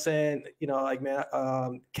 like, you know, saying, you know, like, man,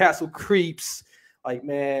 Castle Creeps, like,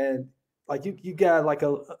 man, like you got like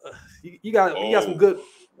you got some good.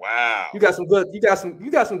 Wow. You got some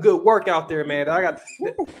good work out there, man. I got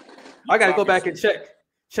to go back and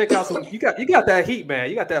check out some. You got that heat, man.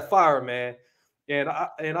 You got that fire, man. And I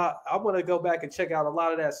want to go back and check out a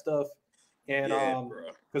lot of that stuff. And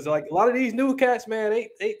because like a lot of these new cats, man,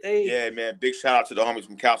 they yeah, man. Big shout out to the homies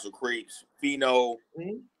from Castle Creeps, Fino,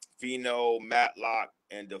 Matlock,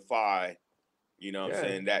 and Defy. You know what I'm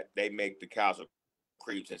saying? That they make the Castle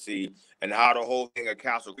Creeps, and see, and how the whole thing of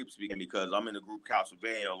Castle Creeps began, because I'm in the group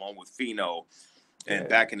Castlevania along with Fino, and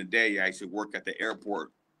back in the day, I used to work at the airport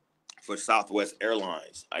for Southwest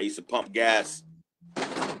Airlines. I used to pump gas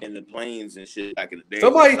in the planes and shit back in the day.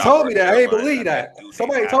 Somebody told me that. I ain't believe that.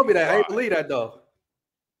 Somebody told me that. I ain't believe that though.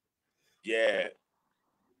 Yeah,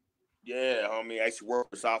 homie. I used to work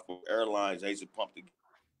for Southwest Airlines. I used to pump the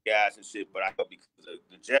gas and shit, but I because of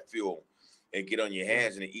the jet fuel. And get on your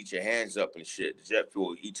hands and eat your hands up and shit. The jet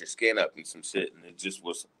fuel eat your skin up and some shit. And it just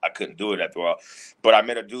was, I couldn't do it after a while. But I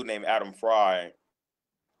met a dude named Adam Fry,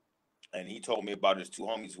 and he told me about his two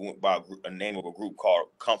homies who went by a name of a group called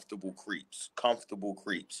Comfortable Creeps. Comfortable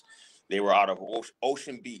Creeps. They were out of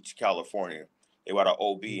Ocean Beach, California. They were out of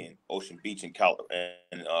OB in Ocean Beach in Cal,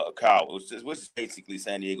 which is basically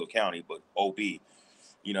San Diego County, but OB.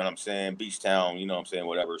 You know what I'm saying? Beach Town, you know what I'm saying?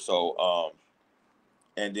 Whatever. So,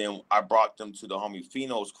 and then I brought them to the homie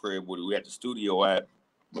Fino's crib where we had the studio at.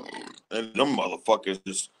 And them motherfuckers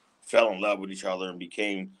just fell in love with each other and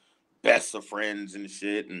became best of friends and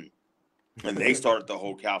shit. And they started the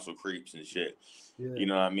whole Castle Creeps and shit. Yeah. You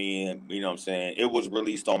know what I mean? You know what I'm saying? It was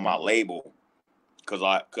released on my label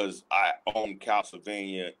because I own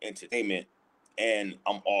Castlevania Entertainment, and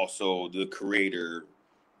I'm also the creator,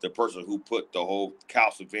 the person who put the whole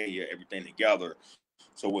Castlevania, everything together.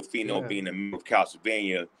 So with Fino being a member of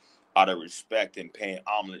Castlevania, out of respect and paying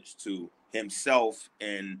homage to himself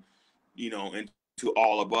and, you know, and to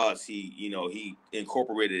all of us, he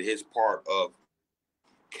incorporated his part of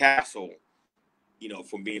Castle, you know,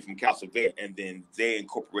 from being from Castlevania, and then they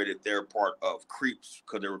incorporated their part of Creeps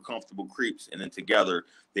because they were Comfortable Creeps, and then together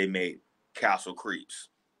they made Castle Creeps.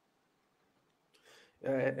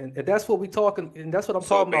 And that's what we talking, and that's what I'm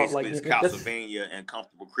talking about. Like it's Castlevania and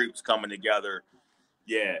Comfortable Creeps coming together.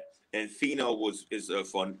 Yeah, and Fino is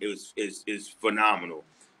phenomenal.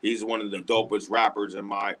 He's one of the dopest rappers in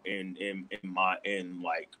my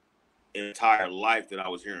like entire life that I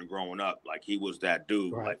was hearing growing up. Like he was that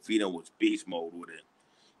dude. Right. Like Fino was beast mode with it.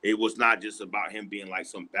 It was not just about him being like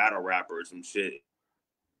some battle rapper or some shit.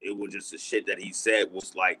 It was just the shit that he said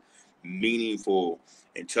was like meaningful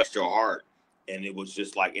and touched your heart. And it was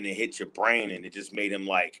just like, and it hit your brain and it just made him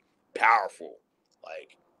like powerful.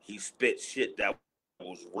 Like he spit shit that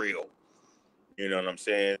was real. You know what I'm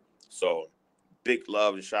saying? So big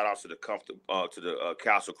love and shout outs to the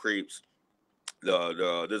Castle Creeps.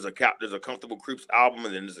 There's a Comfortable Creeps album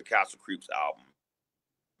and then there's a Castle Creeps album,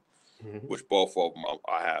 which both of them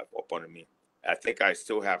I have up under me. I think I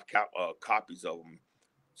still have copies of them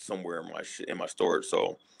somewhere in my storage.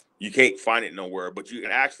 So you can't find it nowhere, but you can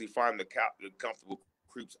actually find the Comfortable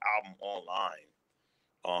Creeps album online.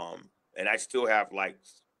 And I still have like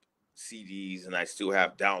CDs and I still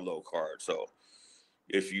have download cards. So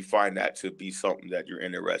if you find that to be something that you're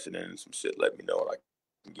interested in some shit, let me know and I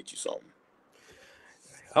can get you something.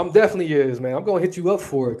 I'm definitely is, man. I'm gonna hit you up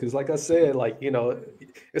for it because, like I said, like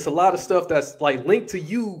it's a lot of stuff that's like linked to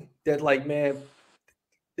you that, like, man,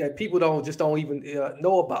 that people don't even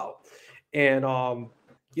know about, and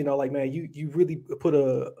like, man, you really put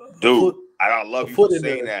a dude. foot, I love you for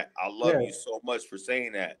saying that. I love you so much for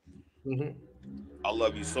saying that. I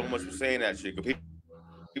love you so much for saying that shit.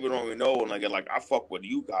 People don't even know, and like I fuck with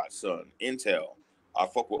you guys, son. Intel. I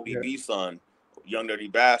fuck with BB, son. Young Dirty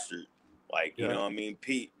Bastard. Like, you know what I mean?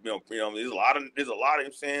 Pete, there's a lot of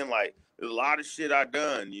him saying, like, there's a lot of shit I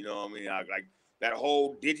done, you know what I mean? Like that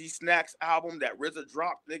whole Digi Snacks album that RZA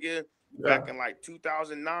dropped, nigga, back in like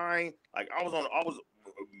 2009. Like I was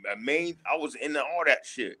into all that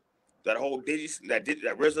shit. That whole that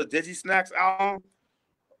RZA Digi Snacks album,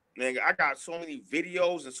 nigga, I got so many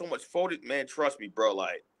videos and so much footage, man, trust me, bro,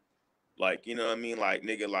 like, you know what I mean? Like,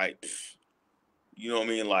 nigga, like, you know what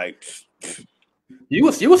I mean? Like, you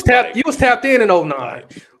was tapped in 09.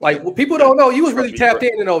 Like what people don't know, you was really tapped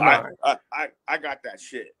in 09. I got that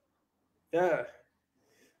shit. Yeah.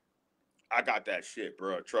 I got that shit,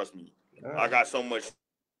 bro. Trust me. I got so much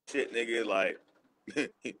shit, nigga. Like,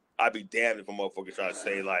 I'd be damned if a motherfucker try to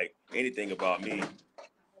say like anything about me.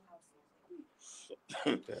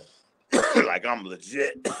 Like I'm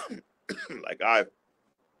legit. Like I'm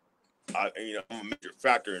a major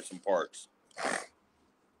factor in some parts.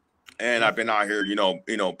 And I've been out here,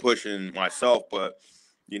 pushing myself, but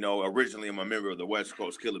originally I'm a member of the West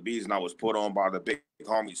Coast Killa Beez, and I was put on by the big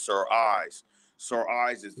homie Sir Eyes. Sir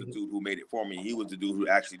Eyes is the dude who made it for me. He was the dude who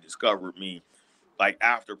actually discovered me, like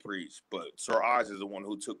after Preach. But Sir Eyes is the one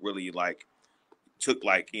who took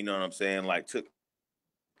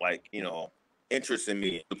interest in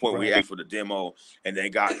me to the point where he asked for the demo, and then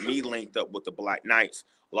got me linked up with the Black Knights.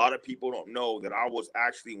 A lot of people don't know that I was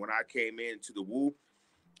actually, when I came into the Wu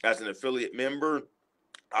as an affiliate member,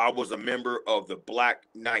 I was a member of the Black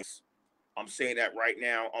Knights. I'm saying that right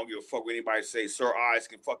now. I don't give a fuck what anybody say. Sir Eyes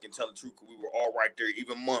can fucking tell the truth because we were all right there,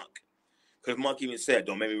 even Monk. Because Monk even said,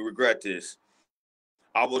 don't make me regret this.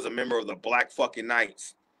 I was a member of the Black fucking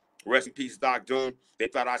Knights. Rest in peace, Doc Doom. They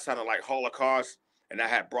thought I sounded like Holocaust, and I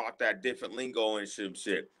had brought that different lingo and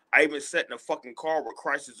shit. I even sat in a fucking car with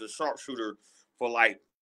Crisis, a sharpshooter, for like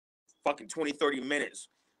fucking 20, 30 minutes.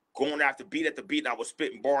 Going after beat at the beat, and I was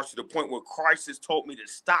spitting bars to the point where Crisis told me to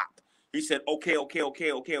stop. He said, okay, you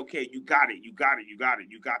got it. You got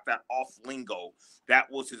that off lingo.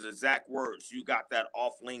 That was his exact words. You got that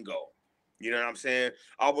off lingo. You know what I'm saying?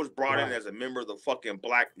 I was brought in as a member of the fucking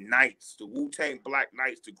Black Knights, the Wu-Tang Black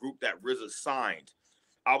Knights, the group that RZA signed.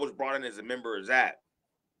 I was brought in as a member of that.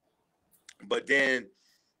 But then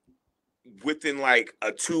within like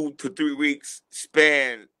a 2 to 3 weeks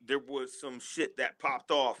span, there was some shit that popped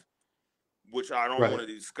off, which I don't want to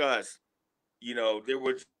discuss. There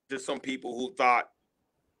were just some people who thought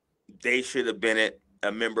they should have been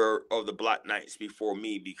a member of the Black Knights before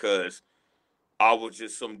me because I was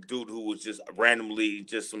just some dude who was just randomly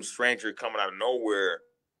just some stranger coming out of nowhere.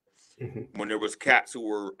 When there was cats who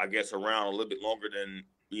were, I guess, around a little bit longer than,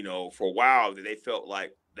 for a while, that they felt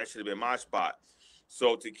like that should have been my spot.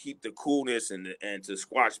 So to keep the coolness and to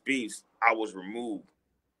squash beefs, I was removed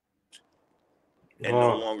and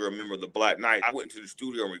no longer a member of the Black Knights. I went into the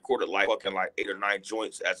studio and recorded like 8 or 9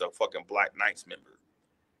 joints as a fucking Black Knights member.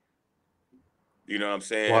 You know what I'm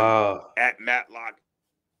saying? Wow. At Matlock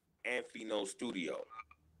and Fino Studio.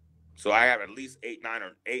 So I have at least 8,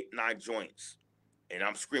 9 joints. And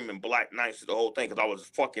I'm screaming Black Knights to the whole thing because I was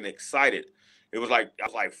fucking excited. I was like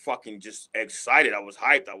fucking just excited. I was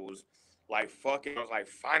hyped. I was like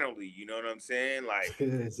finally, you know what I'm saying? Like,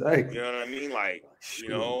 exactly. You know what I mean? Like,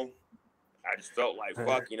 I just felt like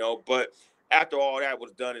fuck, but after all that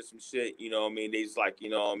was done and some shit, you know what I mean, they just like, you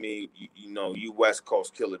know what I mean, you West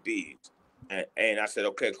Coast Killa Beez. And I said,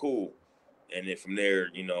 okay, cool. And then from there,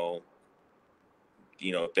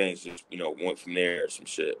 things just, went from there, some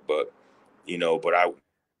shit. But, but I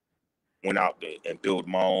went out there and built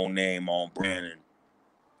my own name, my own brand,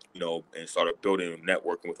 and, and started building and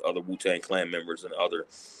networking with other Wu-Tang Clan members and other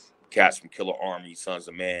cats from Killer Army, Sons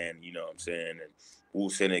of Man, you know what I'm saying, and Wu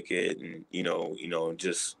Syndicate, and and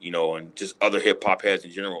just other hip hop heads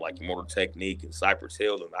in general, like Immortal Technique and Cypress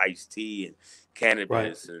Hill and Ice-T and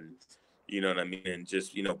Cannabis, right. And you know what I mean, and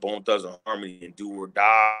just Bone Thugs and Harmony and Do or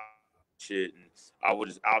Die shit. And I was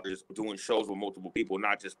just out there just doing shows with multiple people,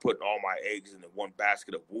 not just putting all my eggs in the one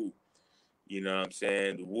basket of Wu. You know what I'm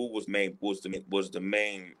saying? The Wu was the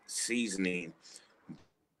main seasoning,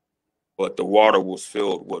 but the water was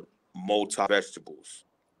filled with multi vegetables.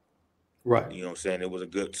 Right. You know what I'm saying? It was a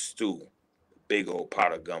good stew. Big old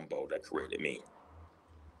pot of gumbo that created me.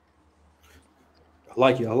 I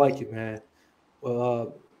like you, man.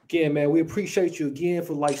 Well, again, man, we appreciate you again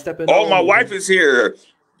for stepping on. Oh, my and, wife is here.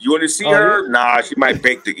 You want to see her? Yeah? Nah, she might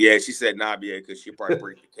break the. Yeah, she said nah, yeah, because she probably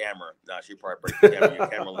break the camera. Nah, she probably break the camera. Your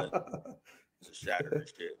camera lens is shattered and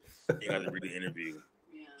shit. You got to read the interview.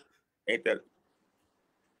 Yeah. Ain't that?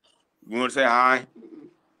 You want to say hi?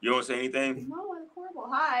 You want to say anything? No, I'm horrible.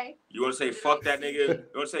 Hi. You want to say fuck that nigga? You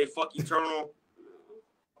want to say fuck Eternal?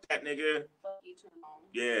 That nigga? Fuck Eternal.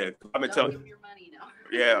 Yeah, I've been telling. Give your money now.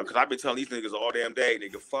 Yeah, because I've been telling these niggas all damn day,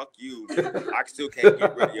 nigga, fuck you. I still can't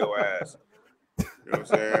get rid of your ass. You know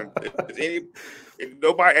what I'm saying?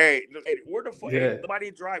 Nobody, where the fuck? Yeah.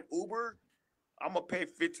 Nobody drive Uber? I'm gonna pay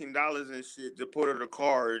 $15 and shit to put her in the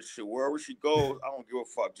car and shit. Wherever she goes, I don't give a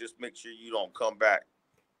fuck. Just make sure you don't come back.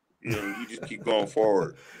 You just keep going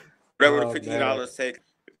forward. Whatever the $15 take,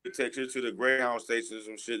 if it takes you to the Greyhound station or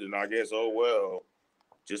some shit, then I guess, oh well.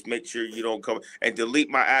 Just make sure you don't come and delete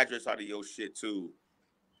my address out of your shit too.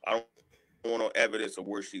 I don't want no evidence of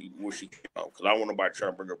where she came out because I don't want nobody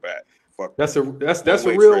trying to bring her back. Fuck. That's a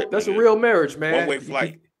real marriage, man. One way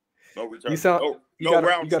flight. No return.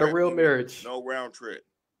 You got a real marriage. No round trip.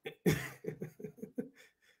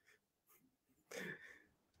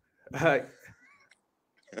 Right.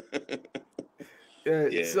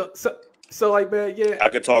 Yeah. So like, man, yeah. I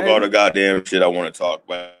could talk all the goddamn shit I want to talk,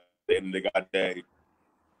 but at the end of the goddamn day,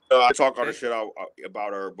 I talk all the shit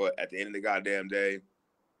about her, but at the end of the goddamn day,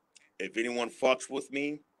 if anyone fucks with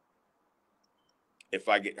me, if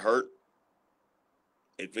I get hurt,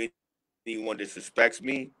 if anyone disrespects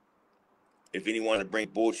me, if anyone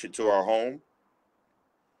brings bullshit to our home,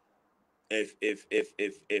 if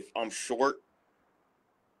I'm short,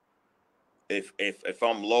 if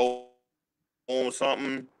I'm low on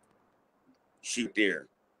something, she there.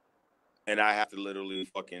 And I have to literally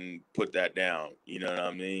fucking put that down. You know what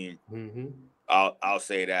I mean? Mm-hmm. I'll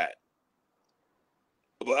say that.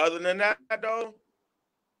 But other than that, though,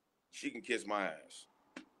 she can kiss my ass.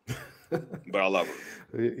 But I love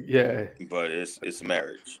her. Yeah. But it's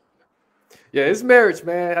marriage. Yeah, it's marriage,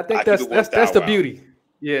 man. I think that's the beauty.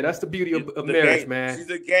 Yeah, that's the beauty of marriage, man.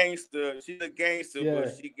 She's a gangster. Yeah.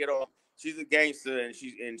 But she's a gangster, and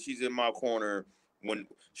she's in my corner when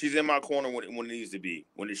it needs to be.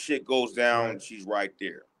 When the shit goes down, right. She's right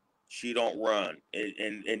there. She don't run.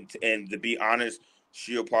 And to be honest,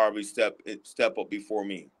 she'll probably step up before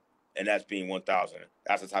me. And that's being 1,000.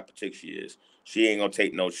 That's the type of chick she is. She ain't gonna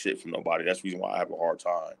take no shit from nobody. That's the reason why I have a hard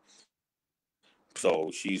time. So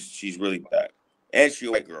she's really that. And she's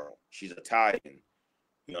a white girl. She's Italian.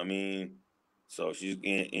 You know what I mean? So she's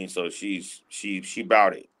she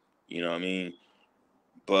about it. You know what I mean?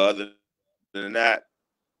 But other than that,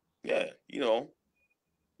 yeah,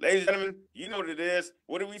 ladies and gentlemen, you know what it is.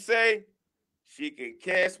 What do we say? She can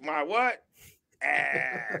kiss my what?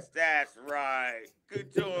 Ass. That's right.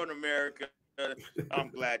 Good job, America. I'm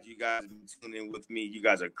glad you guys been tuning in with me. You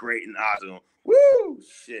guys are great and awesome. Woo!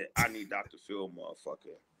 Shit. I need Dr. Phil,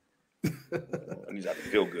 motherfucker. I need Dr.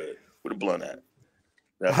 Phil good. Where the blunt at?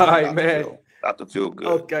 All right, man. Dr. Phil good.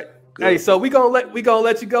 Okay. Good. Hey, so we gonna let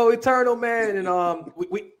you go, Eternal, man, and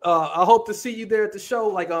I hope to see you there at the show.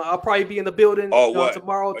 Like I'll probably be in the building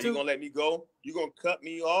tomorrow too. You gonna let me go? You gonna cut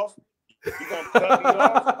me off? You gonna cut me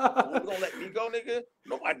off? You gonna let me go, nigga?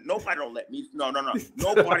 Nobody don't let me. No.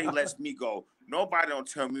 Nobody lets me go. Nobody don't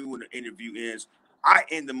tell me when the interview ends. I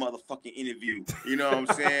end the motherfucking interview. You know what I'm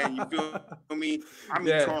saying? You feel me? I'm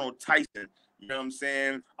Eternal Tyson. You know what I'm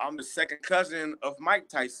saying? I'm the second cousin of Mike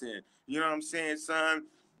Tyson. You know what I'm saying, son?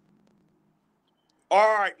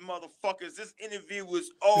 All right, motherfuckers, this interview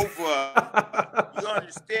is over. You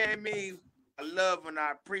understand me? I love and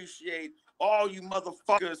I appreciate all you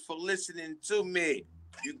motherfuckers for listening to me.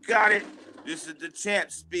 You got it. This is the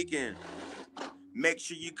champ speaking. Make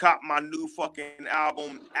sure you cop my new fucking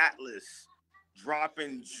album, Atlas.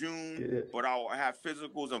 Dropping June, but I'll have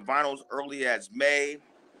physicals and vinyls early as May.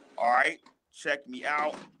 All right. Check me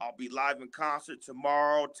out. I'll be live in concert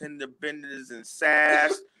tomorrow. Tender benders and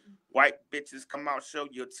sass. White bitches come out, show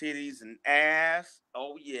your titties and ass.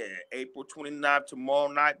 Oh, yeah. April 29th,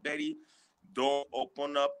 tomorrow night, Betty. Door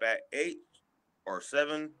open up at 8 or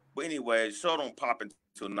 7. But anyway, show don't pop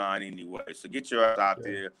until 9 anyway. So get your ass out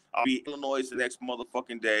there. I'll be in Illinois the next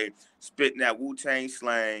motherfucking day, spitting that Wu-Tang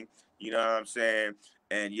slang. You know what I'm saying?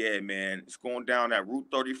 And yeah, man, it's going down at Route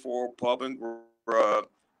 34 Pub and Grub,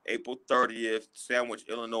 April 30th, Sandwich,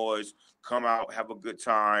 Illinois. Come out, have a good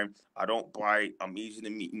time. I don't bite. I'm easy to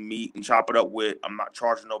meet and chop it up with. I'm not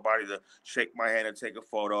charging nobody to shake my hand and take a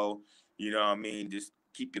photo. You know what I mean? Just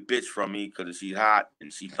keep your bitch from me because she's hot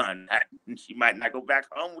and she might not go back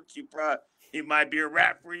home with you, bro. It might be a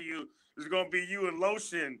wrap for you. It's gonna be you and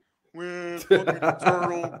lotion. Man, fuck the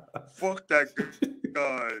turtle. Fuck that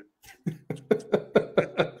guy.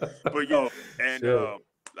 But yo, and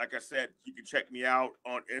like I said, you can check me out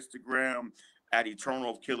on Instagram at Eternal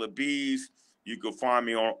of Killa Beez. You can find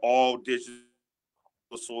me on all digital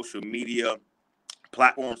social media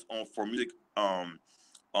platforms for music. On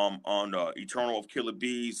Eternal of Killa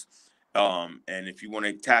Beez. And if you want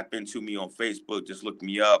to tap into me on Facebook, just look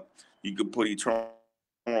me up. You can put Eternal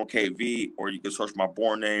KV, or you can search my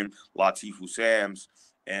born name, Latiful Sams.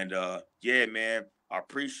 And yeah, man, I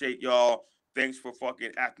appreciate y'all. Thanks for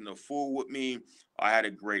fucking acting a fool with me. I had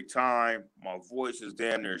a great time. My voice is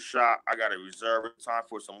damn near shot. I got to reserve time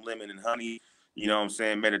for some lemon and honey. You know what I'm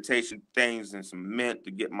saying? Meditation things and some mint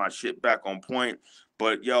to get my shit back on point.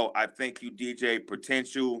 But yo, I thank you, DJ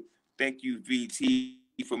Potential. Thank you, VT,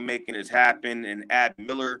 for making this happen, and Ab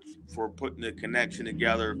Miller for putting the connection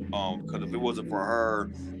together. Because if it wasn't for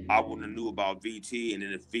her, I wouldn't have knew about VT. And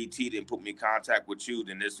then if VT didn't put me in contact with you,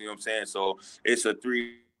 then this, you know what I'm saying? So it's a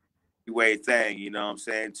three-way thing, you know what I'm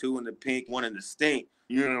saying? 2 in the pink, 1 in the stink.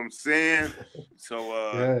 You know what I'm saying? So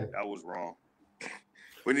that was wrong.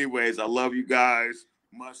 But anyways, I love you guys.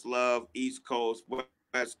 Much love. East Coast,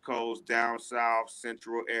 West Coast, down south,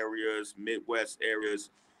 central areas, Midwest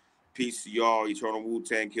areas. Peace to y'all. Eternal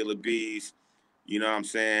Wu-Tang Killa Beez. You know what I'm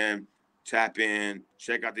saying? Tap in.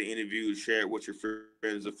 Check out the interview. Share it with your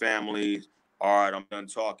friends and family. All right, I'm done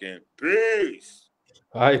talking. Peace.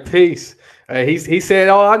 All right, peace. He said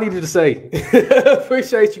all I needed to say.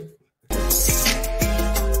 Appreciate you.